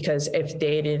from, because if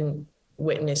they didn't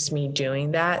witness me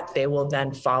doing that, they will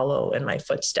then follow in my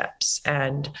footsteps.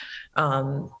 And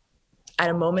at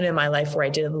a moment in my life where I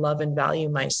didn't love and value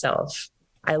myself,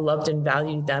 I loved and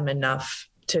valued them enough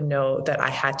to know that I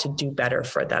had to do better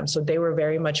for them. So they were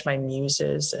very much my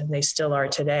muses, and they still are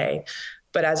today.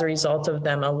 But as a result of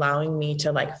them allowing me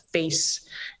to like face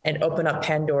and open up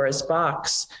Pandora's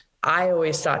box, I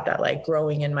always thought that like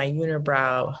growing in my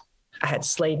unibrow, I had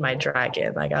slayed my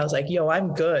dragon. Like, I was like, yo,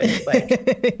 I'm good.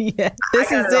 Like, yeah,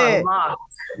 this is it.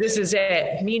 This is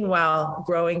it. Meanwhile,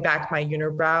 growing back my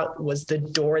unibrow was the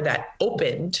door that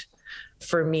opened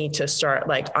for me to start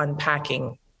like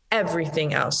unpacking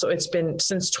everything else. So it's been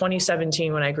since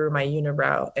 2017 when I grew my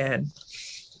unibrow. And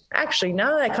actually,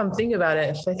 now that I come think about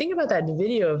it, if I think about that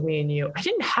video of me and you, I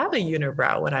didn't have a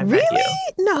unibrow when I met you.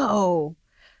 No.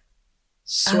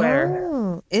 Swear.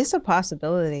 Oh, it's a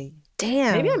possibility.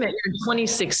 Damn. Maybe I met you in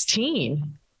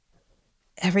 2016.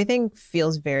 Everything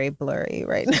feels very blurry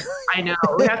right now. I know.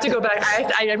 We have to go back.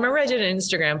 I remember I did an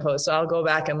Instagram post, so I'll go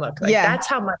back and look. Like, that's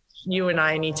how much you and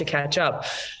I need to catch up.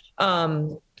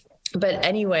 But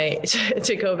anyway,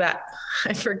 to go back,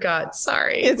 I forgot.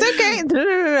 Sorry. It's okay.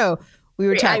 No. We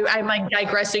were talking. I'm like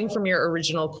digressing from your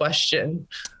original question.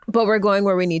 But we're going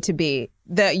where we need to be.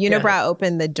 The unibrow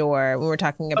opened the door when we're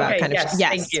talking about yes.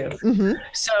 Thank you. Mm-hmm.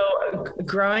 So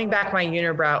growing back my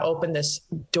unibrow opened this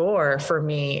door for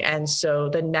me. And so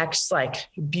the next like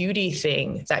beauty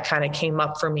thing that kind of came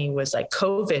up for me was like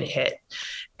COVID hit.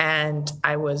 And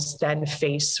I was then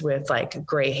faced with like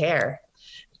gray hair.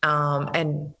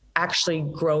 And actually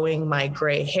growing my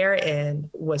gray hair in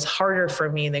was harder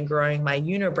for me than growing my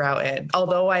unibrow in.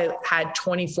 Although I had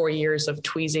 24 years of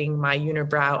tweezing my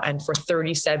unibrow and for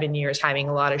 37 years having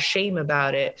a lot of shame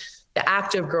about it, the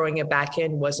act of growing it back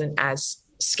in wasn't as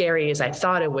scary as I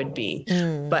thought it would be.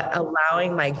 But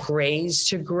allowing my grays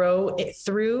to grow it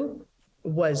through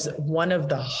was one of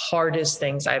the hardest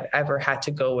things I've ever had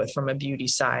to go with from a beauty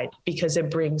side, because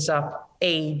it brings up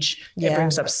age, it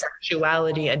brings up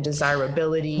sexuality and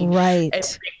desirability. Right.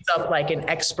 It brings up like an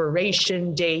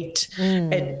expiration date.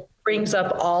 It brings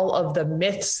up all of the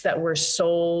myths that were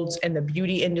sold in the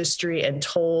beauty industry and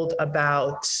told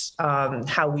about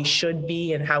how we should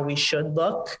be and how we should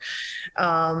look.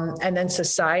 And then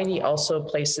society also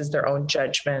places their own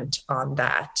judgment on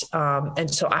that. And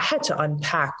so I had to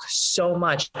unpack so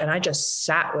much, and I just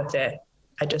sat with it.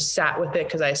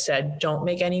 Because I said, don't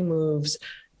make any moves.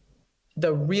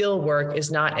 The real work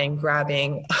is not in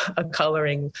grabbing a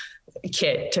coloring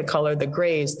kit to color the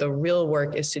grays. The real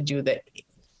work is to do the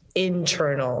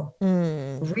internal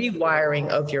rewiring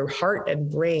of your heart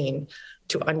and brain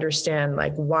to understand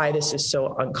like why this is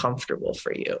so uncomfortable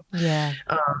for you. Yeah.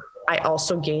 I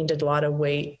also gained a lot of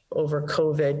weight over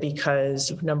COVID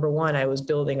because, number one, I was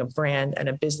building a brand and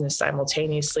a business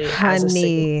simultaneously as a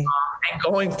single mom and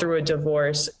going through a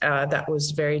divorce that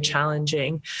was very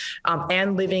challenging,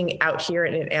 and living out here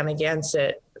in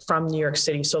Amagansett from New York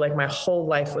City. So like my whole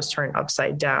life was turned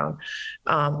upside down,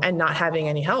 and not having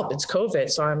any help. It's COVID.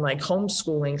 So I'm like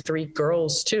homeschooling 3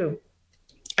 girls too.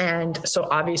 And so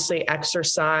obviously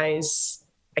exercise,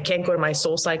 I can't go to my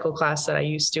SoulCycle class that I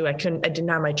used to. I didn't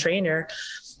have my trainer,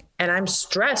 and I'm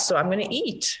stressed. So I'm going to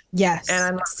eat. Yes. And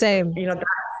I'm same. You know,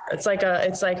 it's like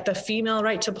the female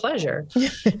right to pleasure.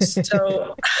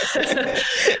 So,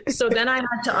 so then I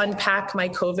had to unpack my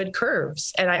COVID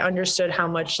curves, and I understood how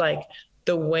much like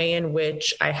the way in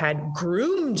which I had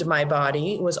groomed my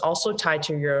body was also tied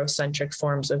to Eurocentric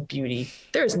forms of beauty.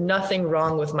 There's nothing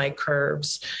wrong with my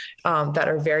curves that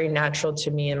are very natural to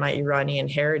me and my Iranian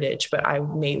heritage, but I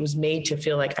was made to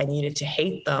feel like I needed to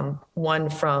hate them. One,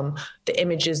 from the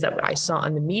images that I saw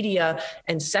on the media.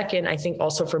 And second, I think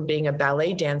also from being a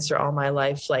ballet dancer all my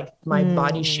life, like my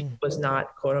body shape was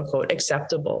not quote unquote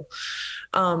acceptable.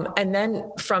 And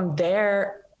then from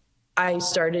there, I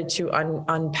started to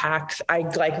unpack. I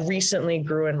like recently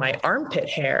grew in my armpit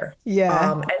hair.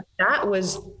 Yeah. And that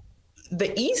was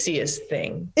the easiest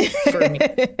thing for me.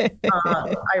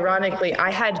 Ironically, I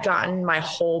had gotten my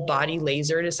whole body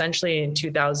lasered essentially in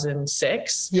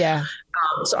 2006. Yeah.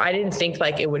 So I didn't think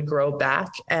like it would grow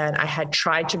back, and I had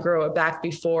tried to grow it back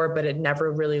before, but it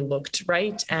never really looked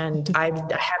right. And I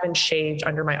haven't shaved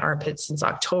under my armpits since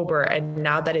October. And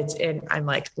now that it's in, I'm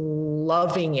like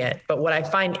loving it. But what I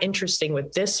find interesting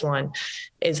with this one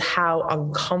is how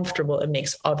uncomfortable it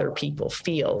makes other people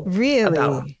feel.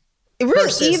 Really?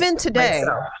 Even today.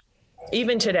 Myself.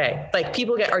 Even today, like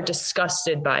people are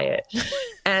disgusted by it.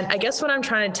 And I guess what I'm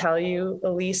trying to tell you,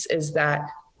 Elise, is that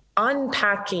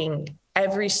unpacking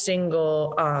every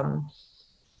single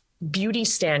beauty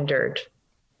standard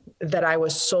that I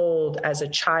was sold as a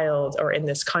child or in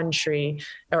this country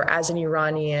or as an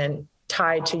Iranian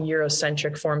tied to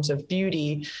Eurocentric forms of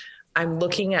beauty, I'm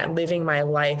looking at living my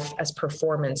life as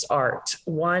performance art.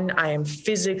 One, I am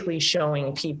physically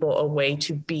showing people a way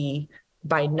to be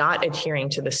by not adhering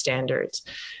to the standards.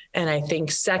 And I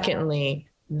think secondly,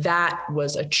 that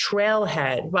was a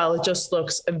trailhead. Well, it just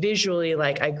looks visually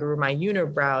like I grew my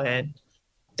unibrow in.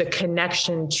 The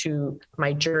connection to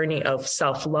my journey of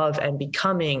self-love and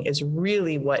becoming is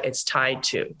really what it's tied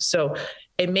to. So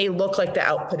it may look like the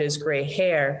output is gray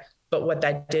hair, but what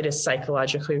that did is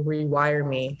psychologically rewire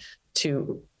me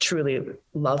to truly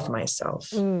love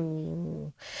myself.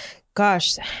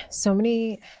 Gosh, so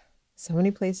many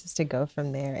places to go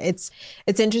from there. It's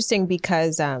interesting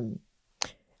because,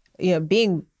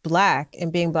 being Black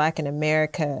in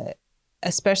America,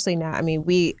 especially now, I mean,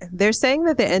 they're saying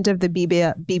that the end of the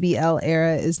BBL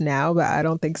era is now, but I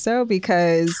don't think so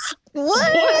because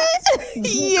what?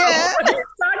 Yeah. What are you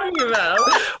talking about?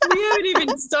 We haven't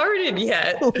even started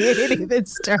yet.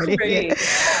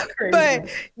 But,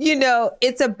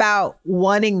 it's about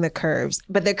wanting the curves,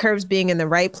 but the curves being in the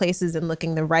right places and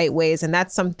looking the right ways. And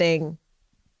that's something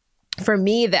for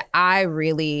me that I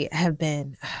really have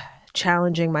been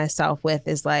challenging myself with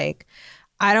is like,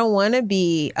 I don't want to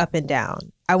be up and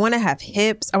down. I want to have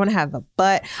hips. I want to have a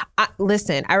butt.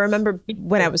 Listen, I remember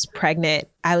when I was pregnant,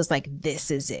 I was like,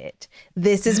 this is it.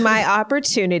 This is my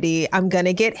opportunity. I'm going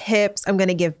to get hips. I'm going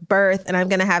to give birth and I'm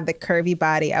going to have the curvy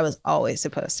body I was always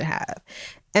supposed to have.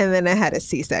 And then I had a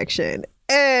C-section.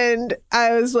 And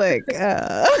I was like,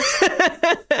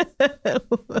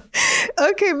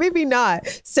 okay, maybe not.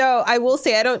 So I will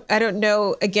say, I don't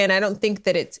know. Again, I don't think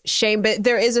that it's shame, but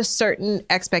there is a certain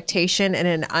expectation and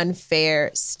an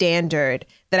unfair standard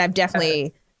that I've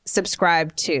definitely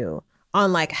subscribed to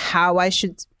on like how I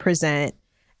should present,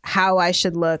 how I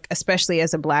should look, especially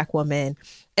as a Black woman.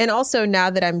 And also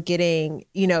now that I'm getting,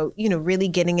 really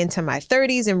getting into my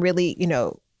 30s and really,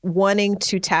 wanting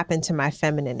to tap into my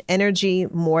feminine energy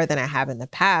more than I have in the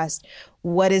past.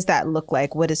 What does that look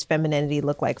like? What does femininity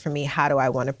look like for me? How do I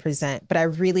want to present? But I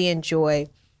really enjoy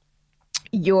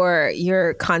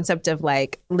your concept of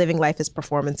like living life as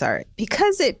performance art,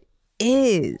 because it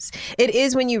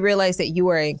is when you realize that you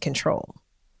are in control,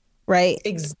 right?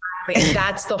 Exactly. And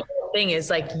that's the whole thing is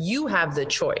like, you have the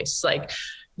choice. Like,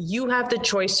 you have the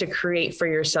choice to create for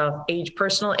yourself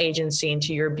personal agency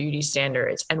into your beauty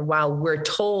standards. And while we're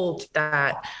told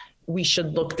that we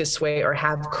should look this way or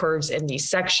have curves in these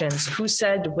sections, who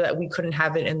said that we couldn't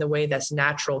have it in the way that's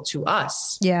natural to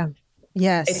us? Yeah.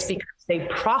 Yes. It's because they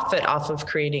profit off of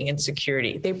creating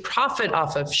insecurity. They profit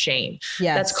off of shame.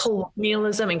 Yes. That's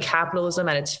colonialism and capitalism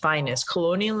at its finest.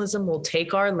 Colonialism will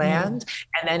take our land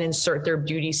and then insert their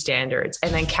beauty standards.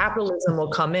 And then capitalism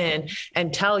will come in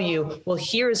and tell you, well,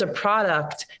 here is a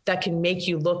product that can make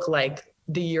you look like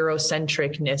the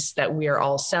Eurocentricness that we are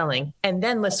all selling. And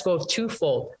then let's go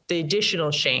twofold, the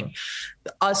additional shame.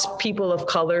 Us people of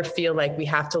color feel like we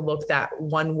have to look that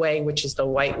one way, which is the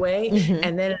white way. Mm-hmm.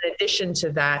 And then in addition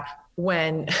to that,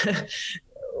 when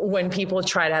people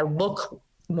try to look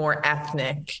more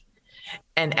ethnic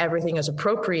and everything is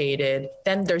appropriated,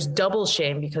 then there's double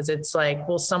shame, because it's like,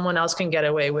 well, someone else can get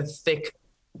away with thick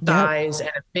thighs and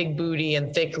a big booty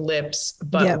and thick lips,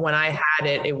 but when I had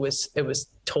it, I was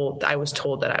told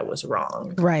that I was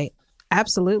wrong. Right.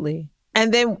 Absolutely.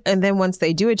 And then once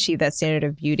they do achieve that standard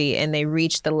of beauty and they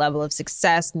reach the level of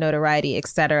success, notoriety,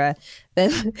 etc.,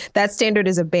 then that standard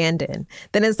is abandoned.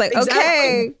 Then it's like,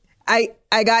 okay,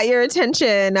 I got your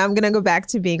attention. I'm going to go back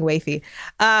to being wafy.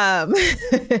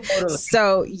 Totally.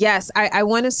 So yes, I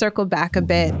want to circle back a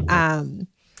bit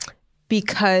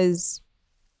because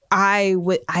I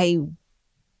want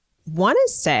to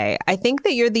say, I think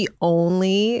that you're the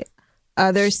only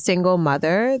other single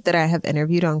mother that I have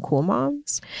interviewed on Cool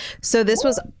Moms. So this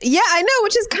was, I know,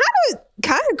 which is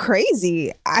kind of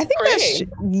crazy. I think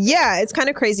it's kind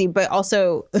of crazy, but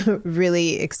also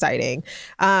really exciting.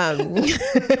 Because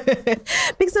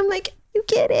I'm like, you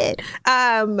get it.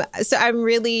 So I'm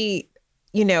really,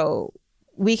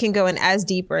 we can go in as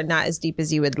deep or not as deep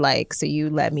as you would like. So you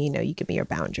let me know, you give me your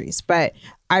boundaries. But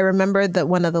I remember that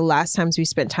one of the last times we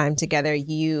spent time together,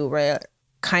 you were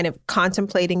kind of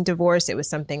contemplating divorce. It was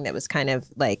something that was kind of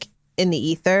like in the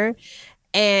ether.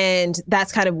 And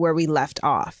that's kind of where we left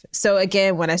off. So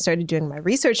again, when I started doing my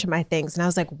research and my things, and I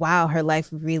was like, wow, her life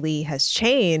really has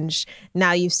changed.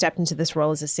 Now you've stepped into this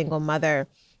role as a single mother.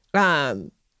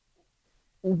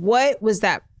 What was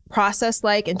that process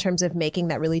like in terms of making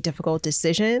that really difficult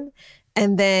decision?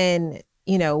 And then,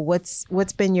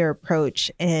 what's been your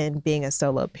approach in being a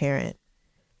solo parent?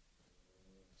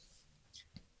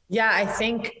 Yeah, I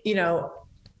think,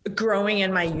 growing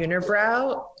in my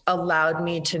unibrow allowed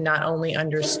me to not only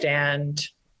understand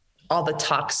all the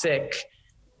toxic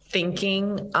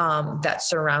thinking that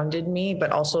surrounded me,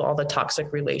 but also all the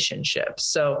toxic relationships.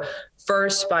 So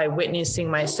first, by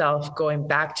witnessing myself, going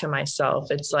back to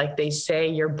myself, it's like they say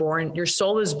your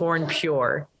soul is born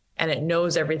pure and it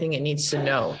knows everything it needs to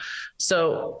know.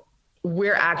 So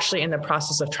we're actually in the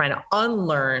process of trying to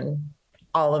unlearn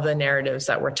all of the narratives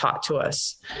that were taught to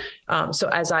us. So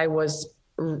as I was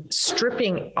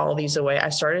stripping all these away, I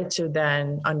started to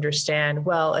then understand,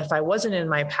 well, if I wasn't in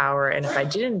my power and if I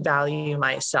didn't value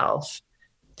myself,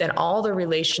 then all the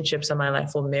relationships in my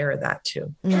life will mirror that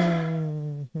too.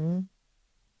 Mm-hmm.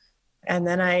 And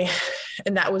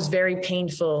that was very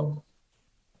painful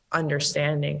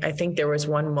understanding. I think there was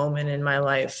one moment in my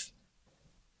life,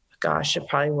 gosh, it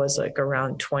probably was like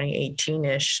around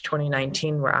 2018-ish,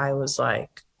 2019, where I was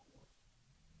like,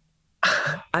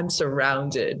 I'm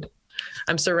surrounded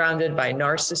by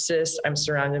narcissists. I'm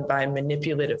surrounded by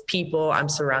manipulative people. I'm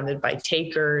surrounded by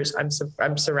takers.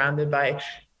 I'm surrounded by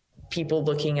people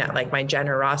looking at like my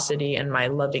generosity and my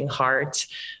loving heart.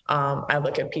 I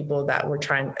look at people that were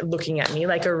looking at me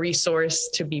like a resource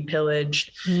to be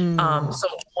pillaged. So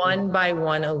one by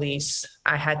one, Elise,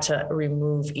 I had to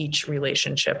remove each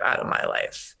relationship out of my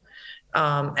life.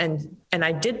 And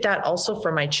I did that also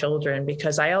for my children,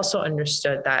 because I also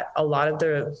understood that a lot of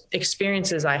the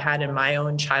experiences I had in my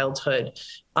own childhood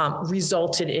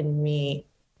resulted in me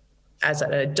as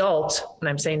an adult. And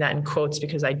I'm saying that in quotes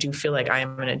because I do feel like I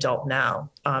am an adult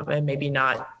now, and maybe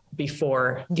not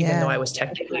before, even though I was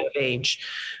technically of age.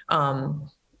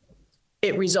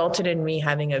 It resulted in me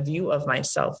having a view of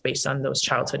myself based on those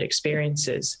childhood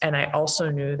experiences. And I also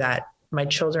knew that my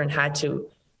children had to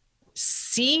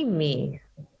see me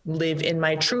live in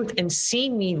my truth and see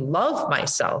me love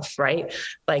myself, right?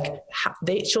 Like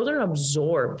children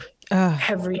absorb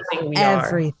everything we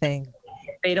are.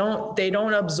 They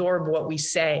don't absorb what we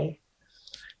say.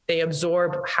 They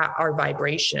absorb our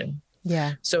vibration.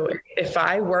 Yeah. So if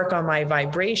I work on my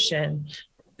vibration,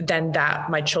 then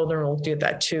my children will do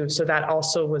that too. So that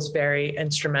also was very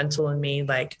instrumental in me,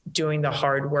 like doing the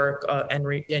hard work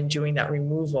and doing that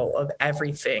removal of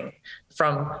everything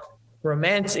from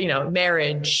romance,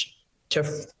 marriage to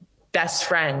best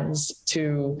friends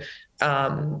to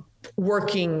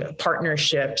working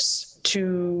partnerships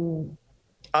to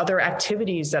other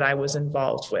activities that I was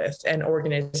involved with and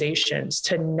organizations,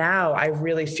 to now I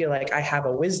really feel like I have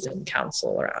a wisdom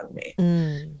council around me,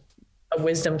 a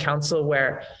wisdom council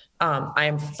where I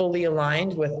am fully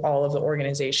aligned with all of the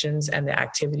organizations and the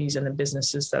activities and the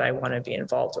businesses that I want to be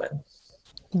involved with.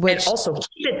 And also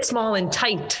keep it small and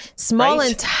tight.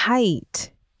 And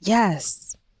tight.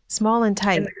 Yes. Small and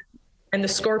tight. And the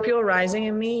Scorpio rising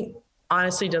in me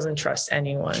honestly doesn't trust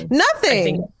anyone.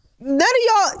 Nothing. None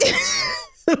of y'all.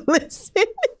 Listen.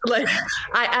 Like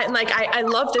I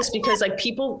love this because like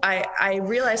people, I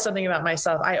realized something about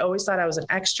myself. I always thought I was an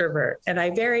extrovert, and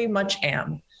I very much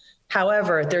am.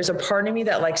 However, there's a part of me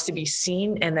that likes to be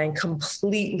seen and then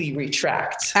completely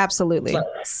retract. Absolutely. Like,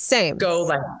 same. go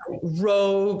like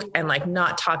rogue and like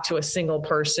not talk to a single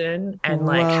person and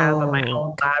like have my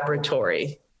own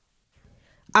laboratory.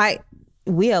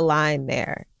 We align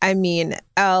there. I mean,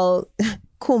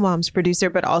 Cool Mom's producer,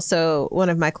 but also one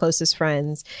of my closest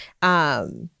friends.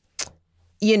 You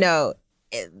know,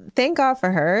 thank God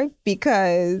for her,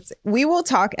 because we will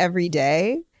talk every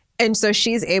day. And so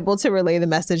she's able to relay the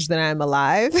message that I'm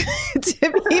alive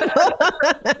to people.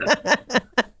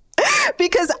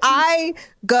 Because I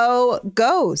go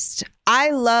ghost.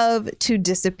 I love to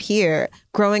disappear.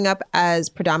 Growing up as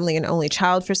predominantly an only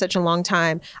child for such a long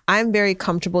time, I'm very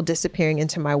comfortable disappearing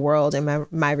into my world and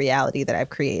my reality that I've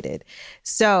created.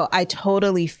 So I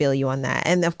totally feel you on that.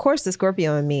 And of course, the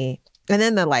Scorpio in me, and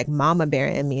then the like mama bear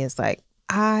in me is like,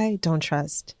 I don't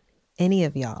trust any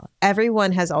of y'all.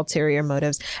 Everyone has ulterior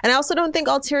motives. And I also don't think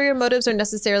ulterior motives are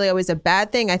necessarily always a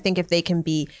bad thing. I think if they can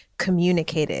be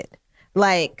communicated,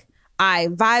 like, I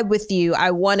vibe with you,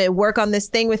 I want to work on this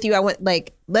thing with you,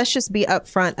 let's just be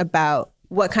upfront about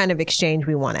what kind of exchange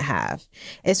we want to have.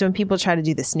 It's when people try to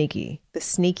do the sneaky,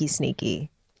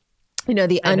 you know,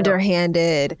 the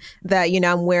underhanded, that, you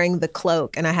know, I'm wearing the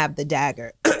cloak and I have the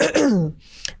dagger.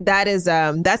 That's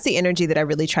the energy that I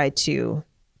really try to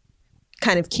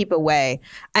kind of keep away.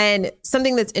 And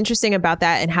something that's interesting about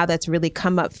that and how that's really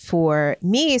come up for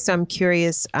me, so I'm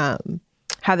curious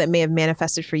how that may have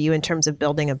manifested for you in terms of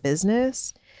building a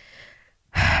business.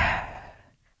 I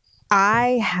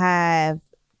have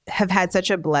had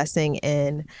such a blessing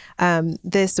in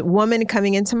this woman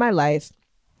coming into my life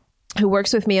who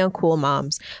works with me on Cool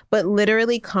Moms, but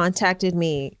literally contacted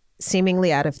me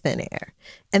seemingly out of thin air.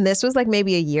 And this was like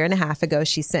maybe a year and a half ago.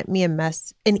 She sent me an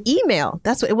email.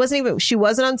 That's what it wasn't even, she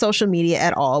wasn't on social media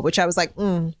at all, which I was like,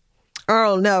 oh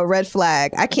no, red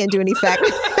flag. I can't do any fact.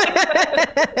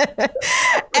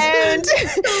 And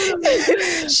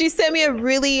she sent me a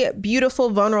really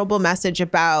beautiful, vulnerable message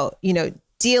about, you know,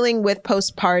 dealing with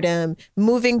postpartum,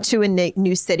 moving to a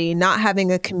new city, not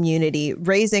having a community,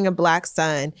 raising a Black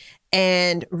son,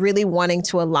 and really wanting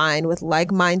to align with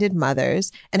like-minded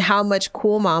mothers, and how much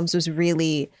Cool Moms was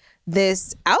really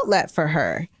this outlet for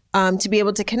her to be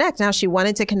able to connect. Now she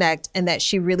wanted to connect, and that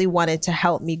she really wanted to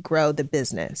help me grow the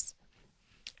business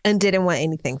and didn't want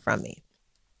anything from me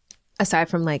aside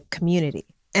from like community.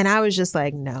 And I was just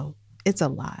like, no, it's a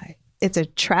lie. It's a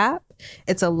trap.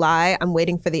 It's a lie. I'm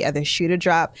waiting for the other shoe to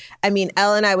drop. I mean,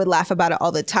 Elle and I would laugh about it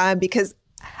all the time because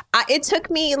it took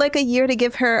me like a year to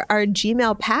give her our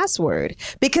Gmail password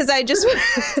because I just,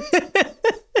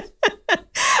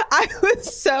 I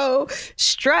was so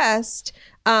stressed.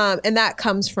 And that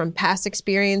comes from past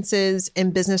experiences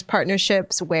in business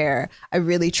partnerships where I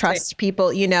really trust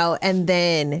people, you know, and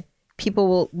then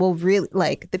people will really,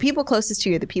 like, the people closest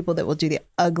to you are the people that will do the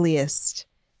ugliest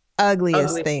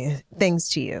things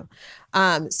to you.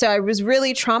 So I was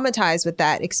really traumatized with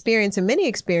that experience and many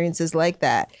experiences like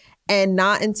that. And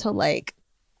not until like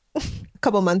a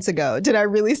couple months ago did I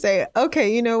really say,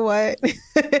 okay, you know what?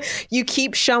 You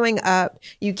keep showing up.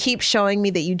 You keep showing me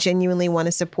that you genuinely want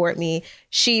to support me.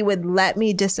 She would let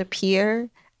me disappear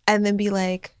and then be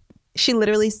like, she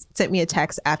literally sent me a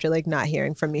text after like not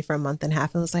hearing from me for a month and a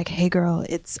half and was like, hey girl,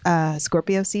 it's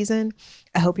Scorpio season.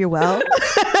 I hope you're well.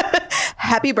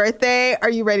 Happy birthday. Are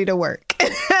you ready to work?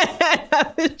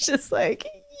 I was just like,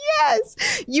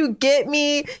 yes, you get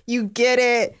me. You get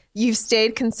it. You've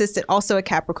stayed consistent. Also a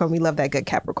Capricorn. We love that good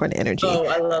Capricorn energy. Oh,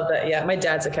 I love that. Yeah. My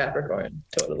dad's a Capricorn.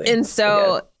 Totally. And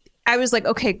so I was like,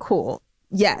 okay, cool.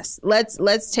 Yes,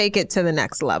 let's take it to the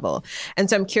next level. And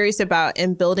so I'm curious about,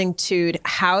 in building Tude,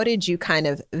 how did you kind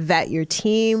of vet your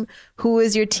team? Who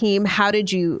is your team? How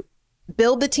did you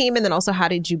build the team? And then also, how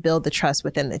did you build the trust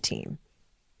within the team?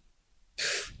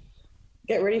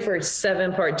 Get ready for a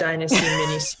 7-part Dynasty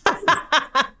mini.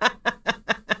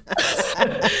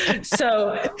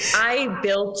 So I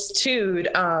built Tude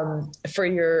for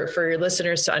your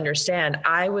listeners to understand.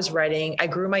 I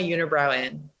grew my unibrow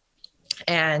in.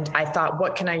 And I thought,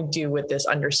 what can I do with this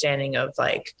understanding of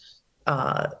like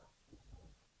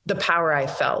the power I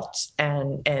felt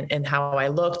and how I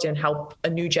looked, and help a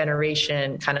new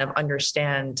generation kind of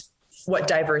understand what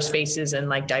diverse faces and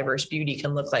like diverse beauty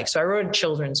can look like. So I wrote a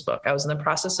children's book. I was in the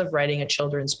process of writing a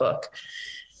children's book.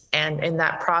 And in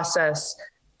that process,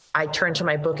 I turned to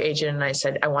my book agent and I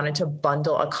said, I wanted to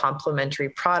bundle a complementary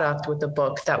product with a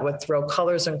book that would throw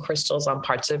colors and crystals on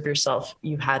parts of yourself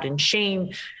you had in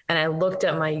shame. And I looked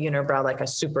at my unibrow like a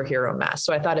superhero mask.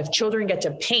 So I thought if children get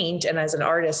to paint, and as an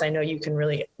artist, I know you can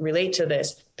really relate to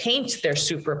this, paint their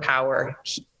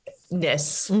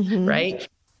superpower-ness, right?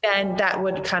 Then that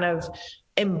would kind of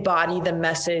embody the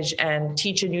message and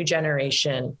teach a new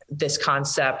generation this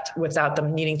concept without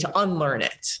them needing to unlearn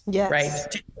it, right?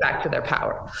 Take it back to their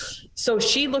power. So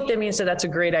she looked at me and said, that's a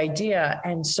great idea.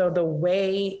 And so the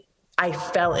way I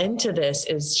fell into this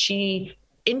is she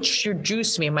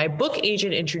introduced me, my book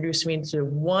agent introduced me to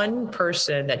one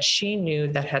person that she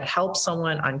knew that had helped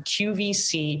someone on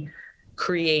QVC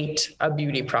create a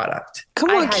beauty product.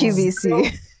 Come on,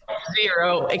 QVC.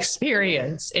 Zero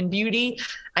experience in beauty.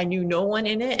 I knew no one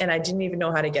in it, and I didn't even know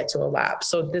how to get to a lab.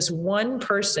 So this one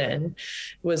person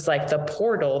was like the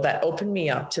portal that opened me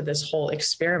up to this whole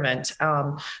experiment.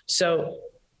 So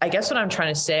I guess what I'm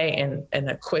trying to say in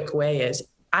a quick way is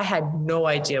I had no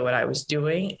idea what I was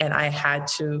doing, and I had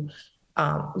to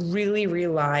really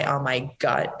rely on my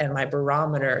gut and my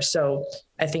barometer. So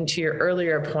I think to your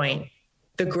earlier point,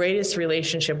 the greatest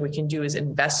relationship we can do is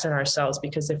invest in ourselves,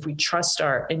 because if we trust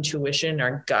our intuition,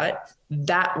 our gut,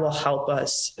 that will help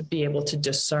us be able to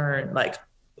discern like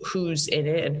who's in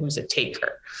it and who's a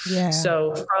taker. Yeah.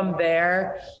 So from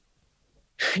there,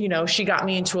 you know, she got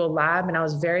me into a lab, and I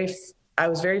was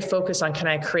very focused on, can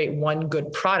I create one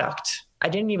good product? I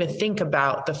didn't even think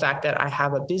about the fact that I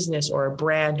have a business or a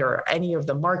brand or any of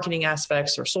the marketing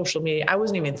aspects or social media. I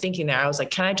wasn't even thinking there. I was like,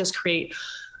 can I just create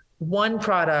one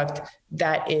product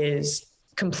that is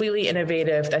completely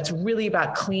innovative, that's really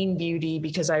about clean beauty,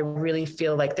 because I really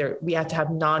feel like we have to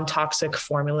have non-toxic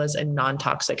formulas and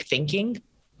non-toxic thinking.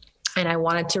 And I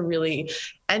wanted to really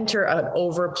enter an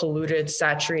over-polluted,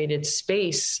 saturated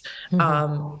space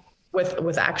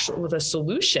with a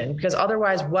solution, because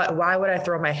otherwise, why would I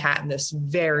throw my hat in this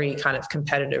very kind of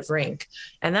competitive rink?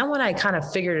 And then when I kind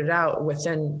of figured it out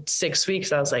within 6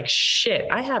 weeks, I was like, shit,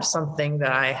 I have something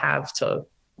that I have to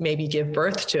maybe give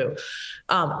birth to.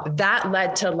 That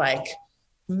led to like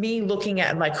me looking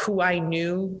at like who I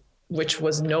knew, which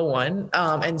was no one,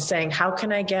 and saying, how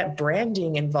can I get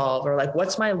branding involved? Or like,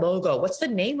 what's my logo? What's the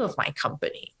name of my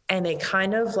company? And it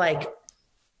kind of like,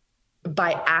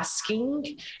 by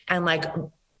asking and like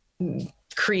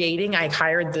creating, I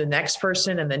hired the next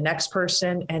person and the next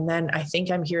person. And then I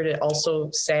think I'm here to also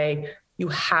say, you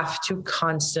have to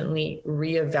constantly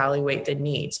reevaluate the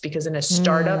needs, because in a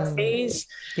startup phase,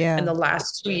 in the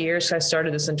last 2 years, I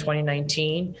started this in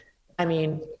 2019. I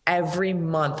mean, every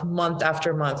month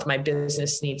after month, my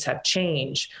business needs have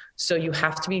changed. So you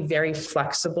have to be very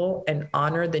flexible and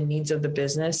honor the needs of the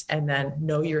business, and then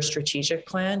know your strategic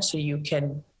plan so you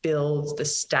can build the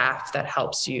staff that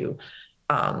helps you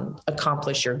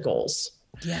accomplish your goals.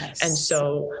 Yes. And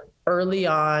so early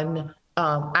on,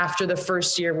 after the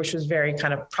first year, which was very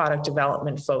kind of product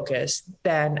development focused,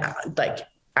 then like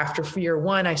after year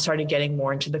one, I started getting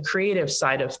more into the creative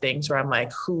side of things, where I'm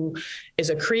like, who is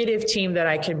a creative team that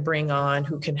I can bring on,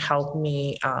 who can help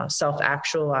me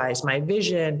self-actualize my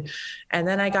vision. And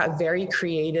then I got very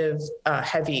creative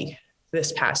heavy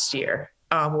this past year,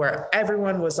 where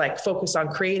everyone was like focused on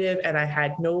creative, and I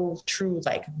had no true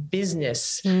like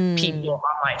business people on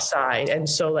my side. And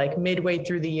so like midway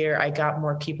through the year, I got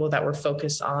more people that were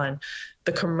focused on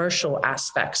the commercial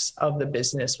aspects of the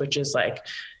business, which is like,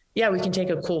 yeah, we can take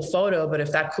a cool photo, but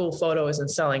if that cool photo isn't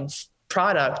selling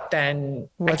product, then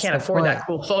I can't afford that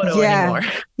cool photo anymore.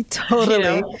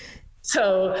 Totally. You know?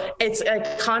 So it's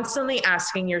like constantly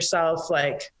asking yourself,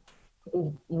 like,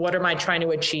 what am I trying to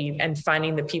achieve, and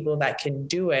finding the people that can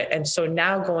do it. And so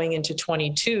now going into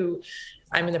 22,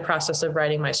 I'm in the process of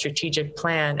writing my strategic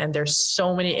plan. And there's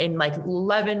so many, in like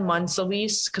 11 months,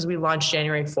 Elise, because we launched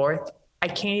January 4th. I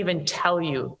can't even tell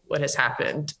you what has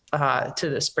happened to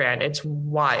this brand. It's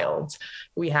wild.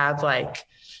 We have like,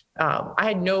 I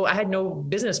had no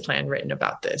business plan written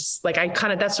about this. Like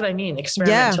that's what I mean.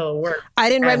 Experimental work. I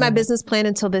didn't write my business plan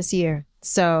until this year.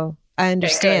 So I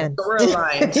understand. Okay, so we're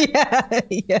aligned.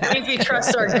 Yeah. Maybe we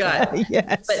trust our gut.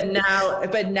 Yes. But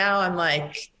now I'm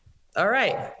like, all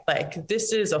right, like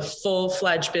this is a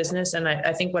full-fledged business. And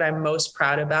I think what I'm most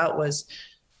proud about was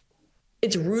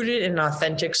it's rooted in an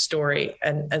authentic story,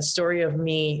 and a story of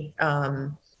me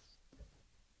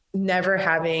never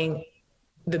having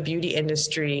the beauty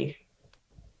industry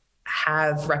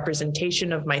have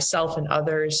representation of myself and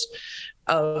others,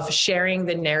 of sharing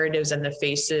the narratives and the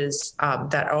faces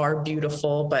that are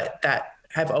beautiful, but that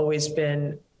have always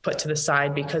been put to the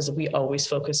side because we always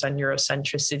focus on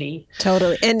Eurocentricity.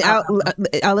 Totally. And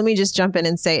let me just jump in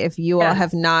and say, if you all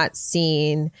have not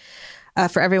seen,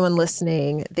 for everyone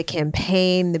listening, the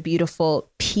campaign, the beautiful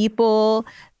people,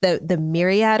 the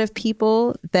myriad of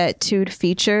people that Tude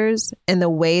features, and the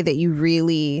way that you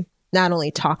really not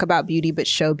only talk about beauty, but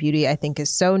show beauty, I think is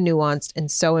so nuanced and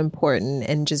so important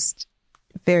and just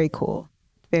very cool.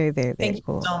 Very, very, very Thank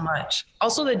cool. you so much.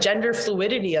 Also the gender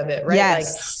fluidity of it, right?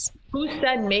 Yes. Like, who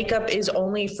said makeup is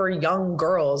only for young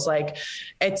girls? Like,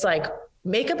 it's like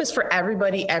makeup is for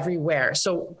everybody everywhere.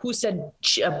 So who said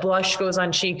a blush goes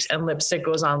on cheeks and lipstick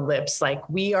goes on lips? Like,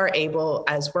 we are able,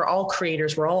 as we're all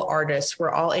creators, we're all artists,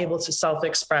 we're all able to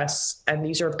self-express. And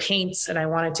these are paints. And I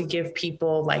wanted to give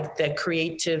people like the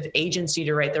creative agency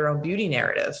to write their own beauty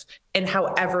narrative and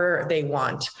however they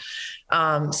want.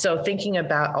 So thinking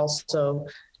about also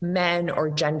men or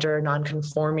gender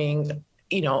nonconforming,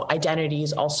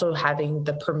 identities also having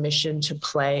the permission to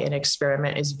play and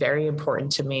experiment is very important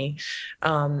to me.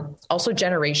 Also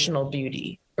generational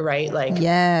beauty, right? Like,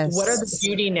 yes. What are the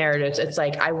beauty narratives? It's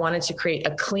like, I wanted to create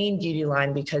a clean beauty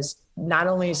line because not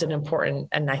only is it important,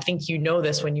 and I think you know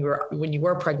this when you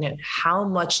were pregnant, how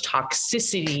much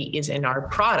toxicity is in our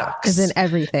products. Is in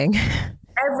everything.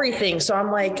 Everything. So I'm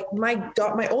like, my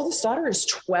oldest daughter is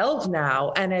 12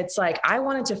 now. And it's like, I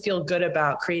wanted to feel good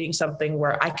about creating something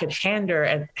where I could hand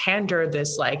her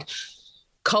this like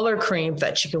color cream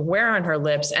that she can wear on her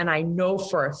lips. And I know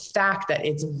for a fact that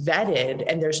it's vetted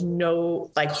and there's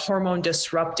no like hormone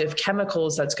disruptive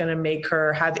chemicals that's going to make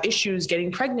her have issues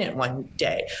getting pregnant one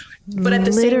day. But at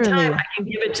the same time, I can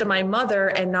give it to my mother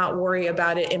and not worry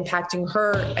about it impacting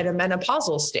her at a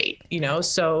menopausal state,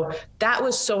 So that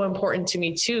was so important to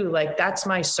me too. Like, that's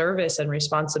my service and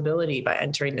responsibility by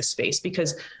entering this space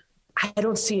because I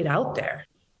don't see it out there.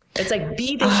 It's like,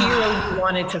 be the hero you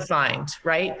wanted to find,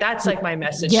 right? That's like my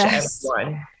message to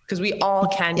everyone, because we all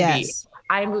can be.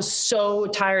 I was so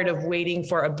tired of waiting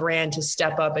for a brand to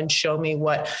step up and show me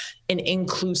what an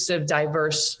inclusive,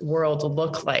 diverse world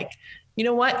looked like. You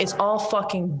know what? It's all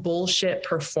fucking bullshit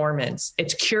performance.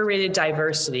 It's curated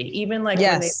diversity. Even like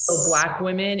when they show Black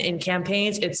women in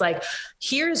campaigns, it's like,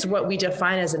 here's what we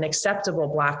define as an acceptable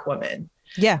Black woman.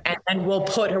 Yeah. And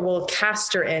we'll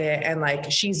cast her in it and like,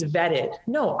 she's vetted.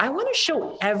 No, I want to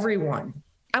show everyone.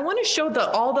 I want to show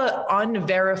all the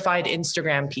unverified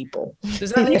Instagram people.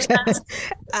 Does that make sense?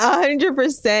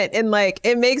 100%. And like,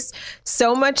 it makes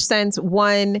so much sense.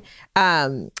 One,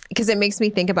 because it makes me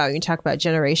think about when you talk about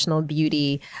generational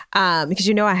beauty, because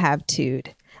I have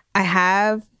Tude. I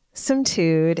have some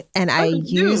Tude and I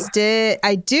used it.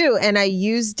 I do. And I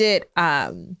used it.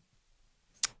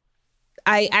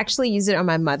 I actually used it on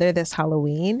my mother this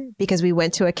Halloween because we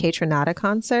went to a Kaytranada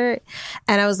concert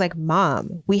and I was like,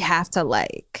 Mom, we have to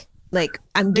like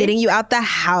I'm getting you out the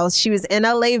house. She was in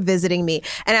LA visiting me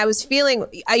and I was feeling,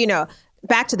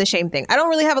 back to the shame thing. I don't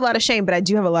really have a lot of shame, but I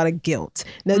do have a lot of guilt.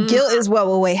 Now, guilt is what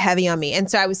will weigh heavy on me.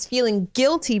 And so I was feeling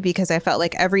guilty because I felt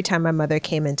like every time my mother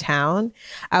came in town,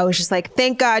 I was just like,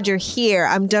 thank God you're here.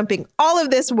 I'm dumping all of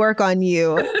this work on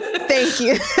you. Thank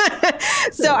you.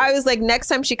 So I was like, next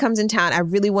time she comes in town, I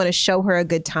really want to show her a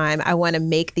good time. I want to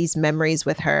make these memories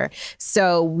with her.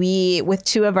 So we, with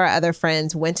two of our other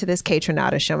friends, went to this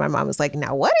Kaytranada show. My mom was like,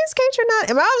 now what is Kaytranada?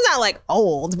 And my mom's not like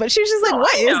old, but she was just like,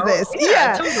 what is this?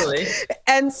 Yeah, totally.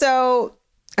 And so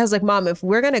I was like, Mom, if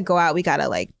we're going to go out, we got to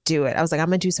like do it. I was like, I'm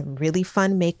going to do some really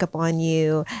fun makeup on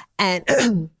you.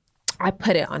 And I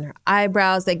put it on her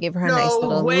eyebrows. They gave her a nice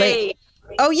little lip.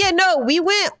 Oh, yeah, no, we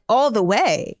went all the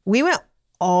way.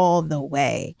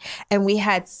 And we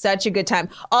had such a good time.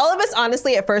 All of us,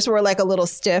 honestly, at first were like a little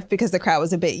stiff because the crowd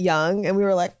was a bit young. And we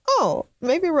were like, oh,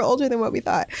 maybe we're older than what we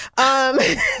thought.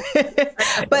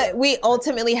 But we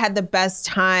ultimately had the best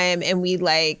time. And we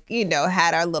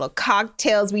had our little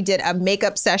cocktails. We did a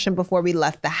makeup session before we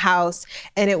left the house.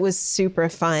 And it was super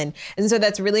fun. And so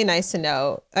that's really nice to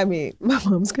know. I mean, my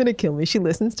mom's going to kill me. She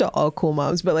listens to all cool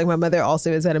moms. But like my mother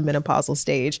also is at a menopausal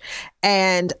stage.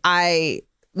 And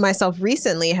myself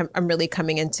recently, I'm really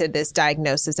coming into this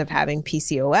diagnosis of having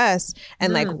PCOS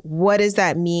and like, what does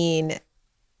that mean?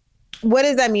 What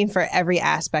does that mean for every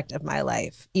aspect of my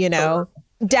life,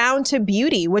 down to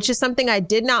beauty, which is something I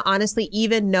did not honestly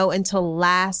even know until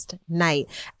last night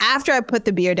after I put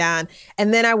the beer down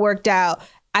and then I worked out.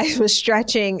 I was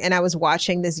stretching and I was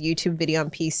watching this YouTube video on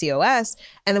PCOS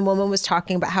and the woman was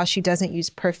talking about how she doesn't use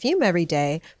perfume every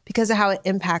day because of how it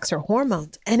impacts her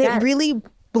hormones. And it really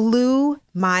blew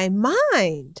my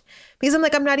mind because I'm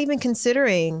like, I'm not even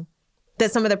considering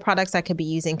that some of the products I could be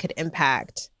using could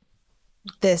impact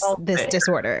this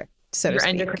disorder. so to your speak.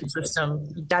 endocrine system.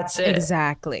 That's it.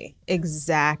 Exactly.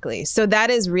 So that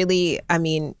is really, I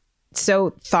mean,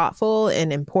 so thoughtful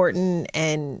and important,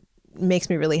 and makes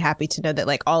me really happy to know that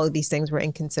like all of these things were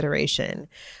in consideration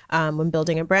when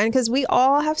building a brand, because we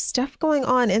all have stuff going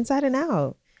on inside and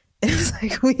out. It's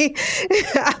like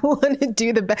I want to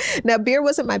do the best. Now, beer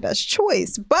wasn't my best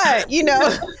choice, but you know,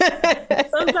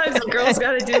 sometimes a girl's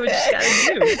got to do what she's got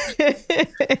to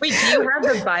do. Wait, do you have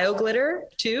the bio glitter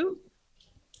too?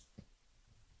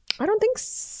 I don't think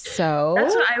so.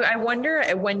 That's what I wonder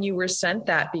when you were sent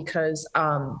that, because,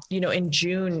 in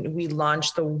June, we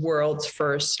launched the world's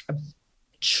first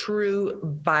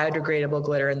true biodegradable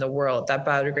glitter in the world that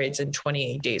biodegrades in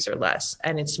 28 days or less.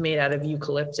 And it's made out of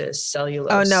eucalyptus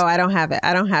cellulose. Oh, no, I don't have it.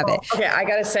 Okay, I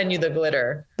got to send you the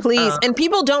glitter. Please. And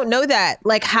people don't know that,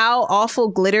 like how awful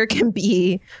glitter can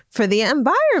be for the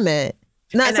environment.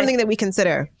 Not something that we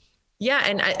consider. Yeah.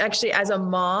 And I, actually, as a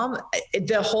mom,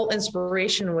 the whole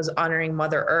inspiration was honoring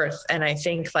Mother Earth. And I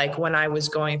think like when I was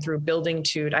going through Building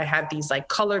Tude, I had these like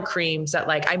color creams that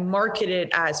like I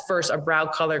marketed as first a brow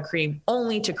color cream,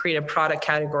 only to create a product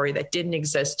category that didn't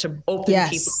exist, to open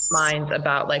people's minds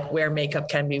about like where makeup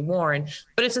can be worn.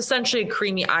 But it's essentially a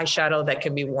creamy eyeshadow that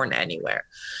can be worn anywhere.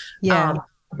 Yeah.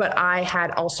 But I had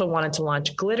also wanted to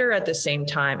launch glitter at the same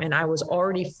time. And I was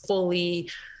already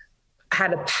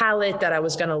had a palette that I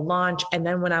was going to launch. And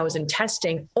then when I was in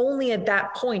testing, only at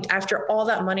that point, after all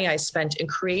that money I spent in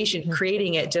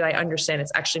creating it, did I understand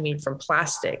it's actually made from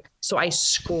plastic. So I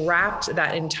scrapped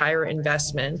that entire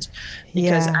investment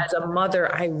because as a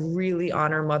mother, I really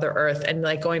honor Mother Earth. And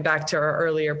like going back to our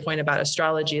earlier point about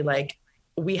astrology, like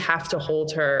we have to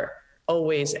hold her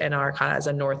always in our kind of as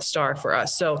a North Star for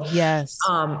us. So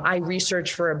I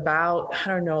researched for about,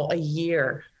 a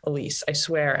year, Elise, I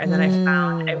swear. And then I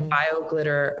found a bio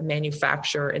glitter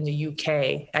manufacturer in the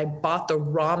UK. I bought the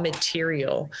raw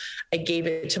material. I gave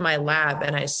it to my lab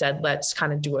and I said, let's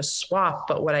kind of do a swap.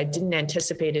 But what I didn't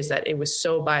anticipate is that it was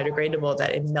so biodegradable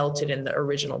that it melted in the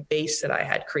original base that I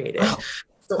had created.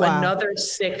 So another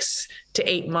 6 to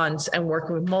 8 months and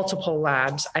working with multiple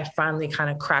labs, I finally kind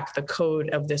of cracked the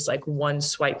code of this like one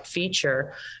swipe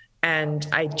feature. And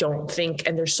I don't think,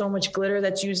 and there's so much glitter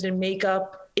that's used in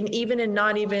makeup, and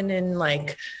not even in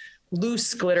like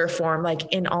loose glitter form,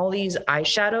 like in all these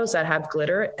eyeshadows that have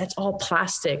glitter, it's all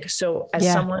plastic. So as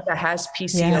someone that has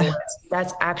PCOS,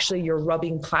 that's actually you're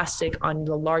rubbing plastic on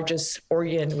the largest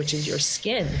organ, which is your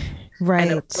skin.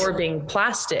 And absorbing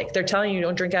plastic. They're telling you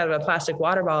don't drink out of a plastic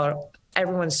water bottle.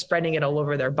 Everyone's spreading it all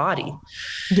over their body.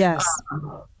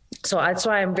 So that's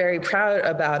why I'm very proud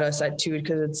about us at Tude,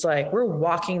 because it's like we're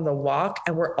walking the walk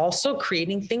and we're also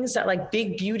creating things that like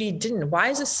Big Beauty didn't. Why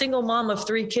is a single mom of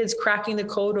 3 kids cracking the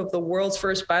code of the world's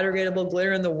first biodegradable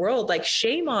glitter in the world? Like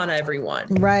shame on everyone.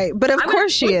 Right. But of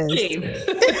course she is.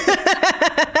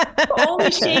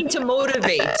 Only shame to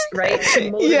motivate, right?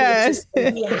 To motivate.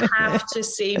 We have to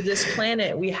save this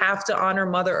planet. We have to honor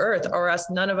Mother Earth or else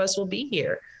none of us will be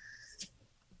here.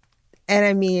 And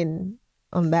I mean,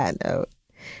 on that note,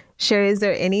 Shari, is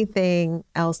there anything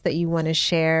else that you want to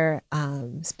share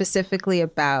specifically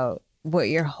about what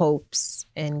your hopes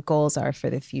and goals are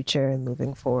for the future and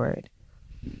moving forward?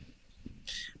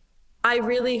 I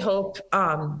really hope,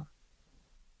 I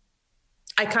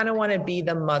kind of want to be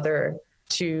the mother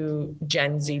to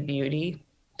Gen Z beauty.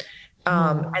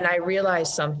 And I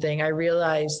realized something. I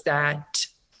realized that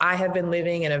I have been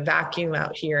living in a vacuum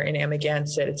out here in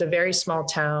Amagansett. It's a very small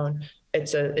town.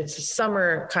 It's a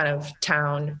summer kind of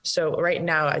town. So right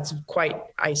now it's quite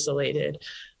isolated,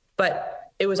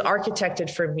 but it was architected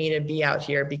for me to be out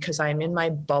here because I'm in my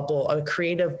bubble, a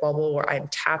creative bubble where I'm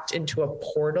tapped into a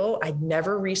portal. I'd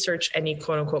never researched any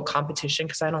quote unquote competition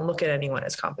because I don't look at anyone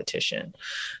as competition.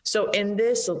 So in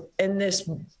this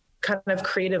kind of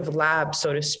creative lab,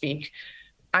 so to speak,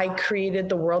 I created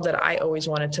the world that I always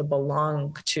wanted to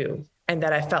belong to and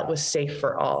that I felt was safe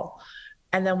for all.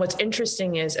 And then what's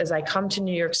interesting is, as I come to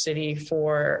New York City,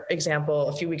 for example,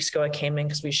 a few weeks ago, I came in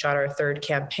because we shot our 3rd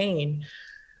campaign.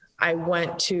 I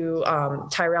went to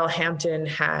Tyrell Hampton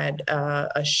had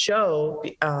a show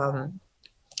and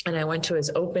I went to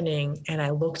his opening and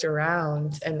I looked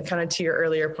around and kind of to your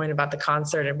earlier point about the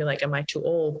concert and be like, am I too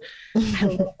old? I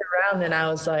looked around and I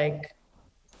was like,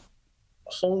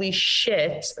 holy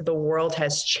shit, the world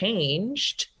has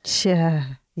changed.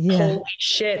 Holy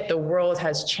shit, the world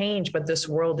has changed, but this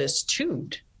world is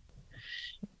Tude.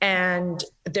 And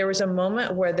there was a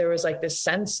moment where there was like this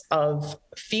sense of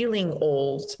feeling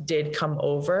old did come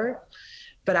over,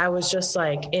 but I was just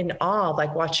like in awe,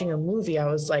 like watching a movie.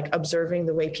 I was like observing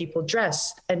the way people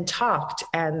dressed and talked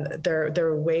and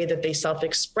their way that they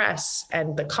self-express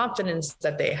and the confidence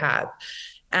that they have.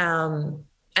 And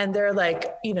they're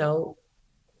like, you know,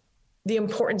 the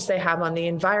importance they have on the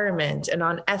environment and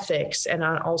on ethics and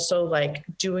on also like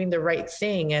doing the right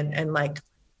thing. And like,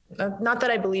 not that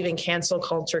I believe in cancel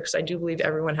culture, because I do believe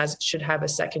everyone should have a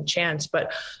second chance,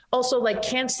 but also like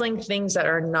canceling things that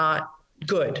are not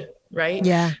good. Right.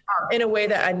 Yeah. In a way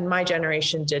that my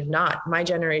generation did not. My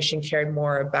generation cared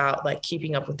more about like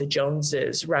keeping up with the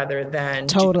Joneses rather than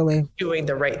totally doing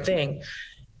the right thing.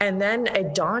 And then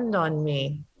it dawned on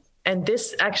me, and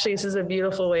this is a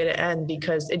beautiful way to end,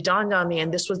 because it dawned on me,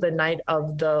 and this was the night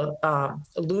of the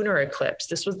lunar eclipse.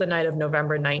 This was the night of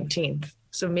November 19th.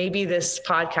 So maybe this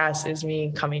podcast is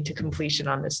me coming to completion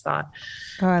on this thought.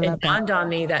 Oh, it dawned on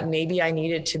me that maybe I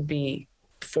needed to be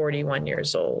 41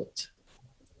 years old.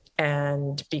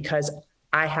 And because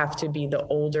I have to be the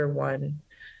older one,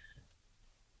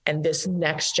 and this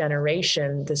next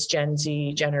generation, this Gen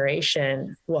Z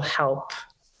generation, will help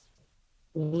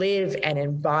live and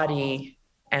embody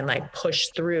and like push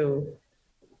through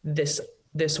this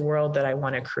world that I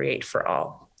want to create for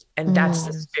all. And that's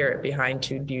the spirit behind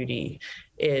Tude Beauty,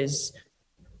 is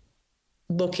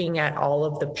looking at all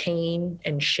of the pain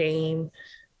and shame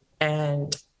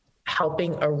and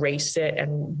helping erase it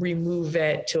and remove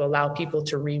it to allow people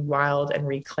to rewild and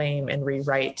reclaim and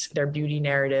rewrite their beauty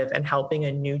narrative, and helping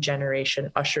a new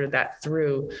generation usher that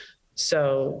through.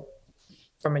 So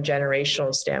from a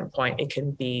generational standpoint, it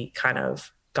can be kind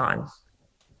of gone.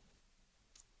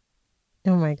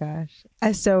 Oh my gosh.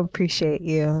 I so appreciate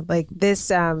you. Like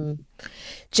this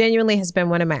genuinely has been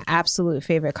one of my absolute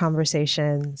favorite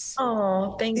conversations.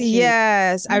 Oh, thank you.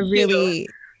 Yes, I really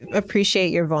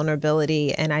appreciate your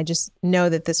vulnerability, and I just know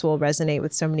that this will resonate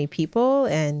with so many people,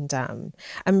 and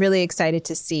I'm really excited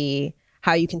to see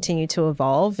how you continue to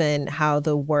evolve and how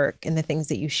the work and the things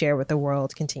that you share with the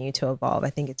world continue to evolve.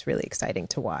 I think it's really exciting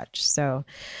to watch. So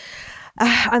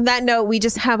on that note, we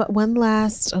just have one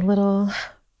last little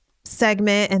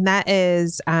segment, and that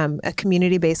is a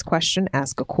community-based question,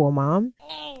 Ask a Cool Mom.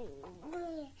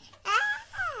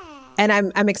 And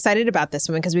I'm excited about this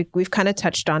one because we've kind of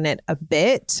touched on it a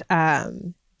bit.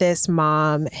 This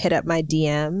mom hit up my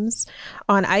DMs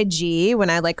on IG when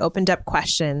I like opened up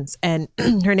questions, and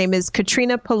her name is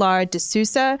Katrina Pilar de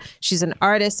Sousa. She's an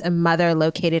artist and mother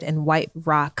located in White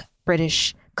Rock,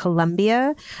 British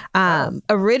Columbia,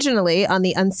 originally on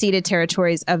the unceded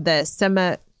territories of the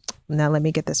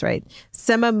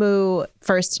Semamu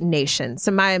First Nation.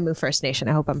 Semamu First Nation.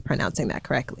 I hope I'm pronouncing that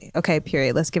correctly. Okay,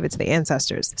 period. Let's give it to the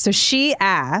ancestors. So she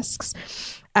asks,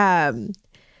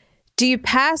 do you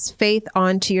pass faith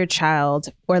on to your child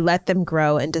or let them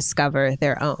grow and discover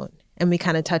their own? And we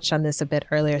kind of touched on this a bit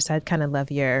earlier, so I'd kind of love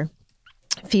your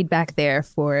feedback there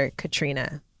for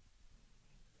Katrina.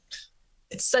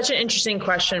 It's such an interesting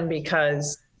question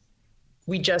because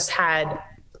we just had,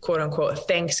 quote unquote,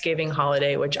 Thanksgiving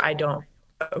holiday, which I don't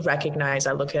recognize.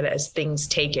 I look at it as things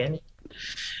taken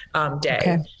day.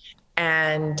 Okay.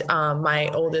 And my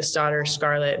oldest daughter,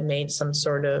 Scarlett, made some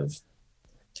sort of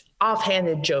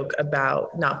offhanded joke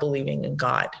about not believing in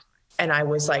God. And I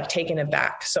was like taken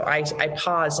aback. So I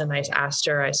paused and I asked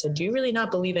her, I said, do you really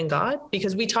not believe in God?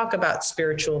 Because we talk about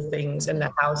spiritual things in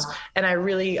the house. And I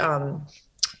really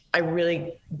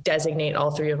designate all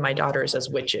three of my daughters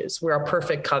as witches. We're a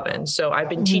perfect coven. So I've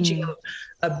been teaching them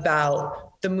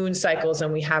about the moon cycles,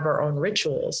 and we have our own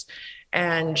rituals.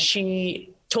 And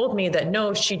she told me that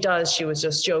no, she does. She was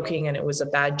just joking and it was a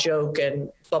bad joke and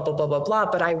blah, blah, blah, blah, blah.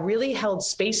 But I really held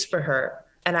space for her.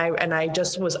 And I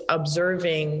just was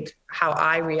observing how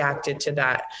I reacted to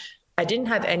that. I didn't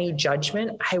have any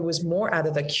judgment. I was more out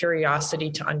of the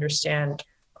curiosity to understand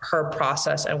her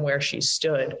process and where she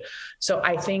stood. So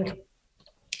I think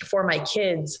for my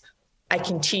kids, I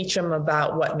can teach them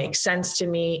about what makes sense to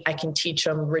me. I can teach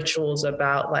them rituals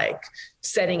about like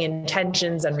setting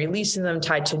intentions and releasing them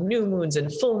tied to new moons and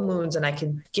full moons. And I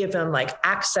can give them like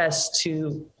access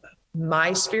to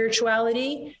my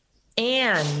spirituality.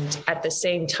 And at the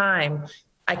same time,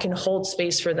 I can hold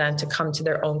space for them to come to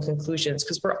their own conclusions,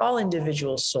 because we're all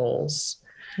individual souls.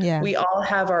 Yeah. We all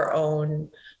have our own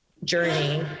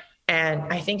journey. And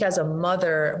I think as a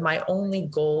mother, my only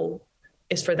goal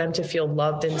is for them to feel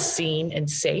loved and seen and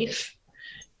safe,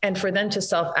 and for them to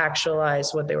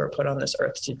self-actualize what they were put on this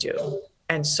earth to do.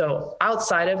 And so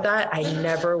outside of that, I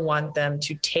never want them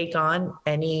to take on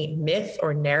any myth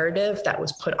or narrative that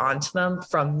was put onto them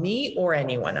from me or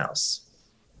anyone else.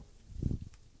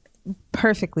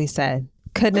 Perfectly said.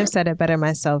 Couldn't have said it better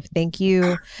myself. Thank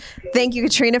you. Thank you,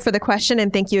 Katrina, for the question.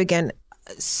 And thank you again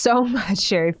so much,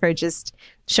 Shari, for just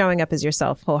showing up as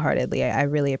yourself wholeheartedly. I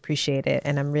really appreciate it.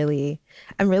 And I'm really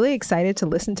excited to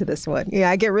listen to this one. Yeah,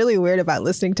 I get really weird about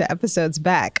listening to episodes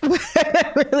back. I'm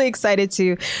really excited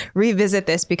to revisit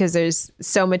this because there's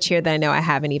so much here that I know I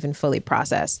haven't even fully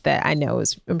processed that I know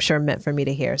is, I'm sure, meant for me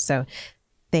to hear. So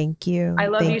thank you. I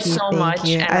love you so much.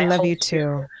 And I love you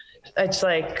too. It's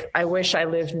like, I wish I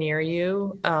lived near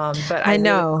you. But I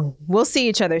know we'll see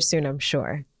each other soon, I'm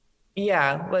sure.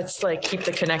 Yeah. Let's like keep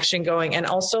the connection going. And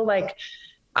also like,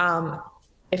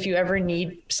 if you ever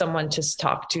need someone to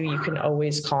talk to, you can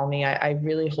always call me. I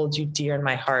really hold you dear in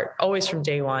my heart, always from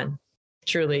day one.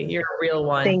 Truly, you're a real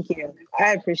one. Thank you.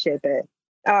 I appreciate that.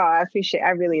 Oh, I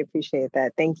really appreciate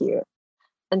that. Thank you.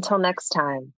 Until next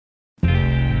time.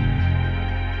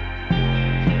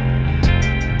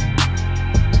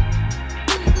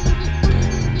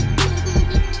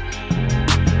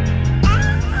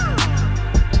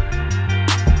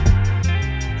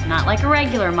 Not like a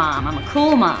regular mom. I'm a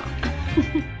cool mom.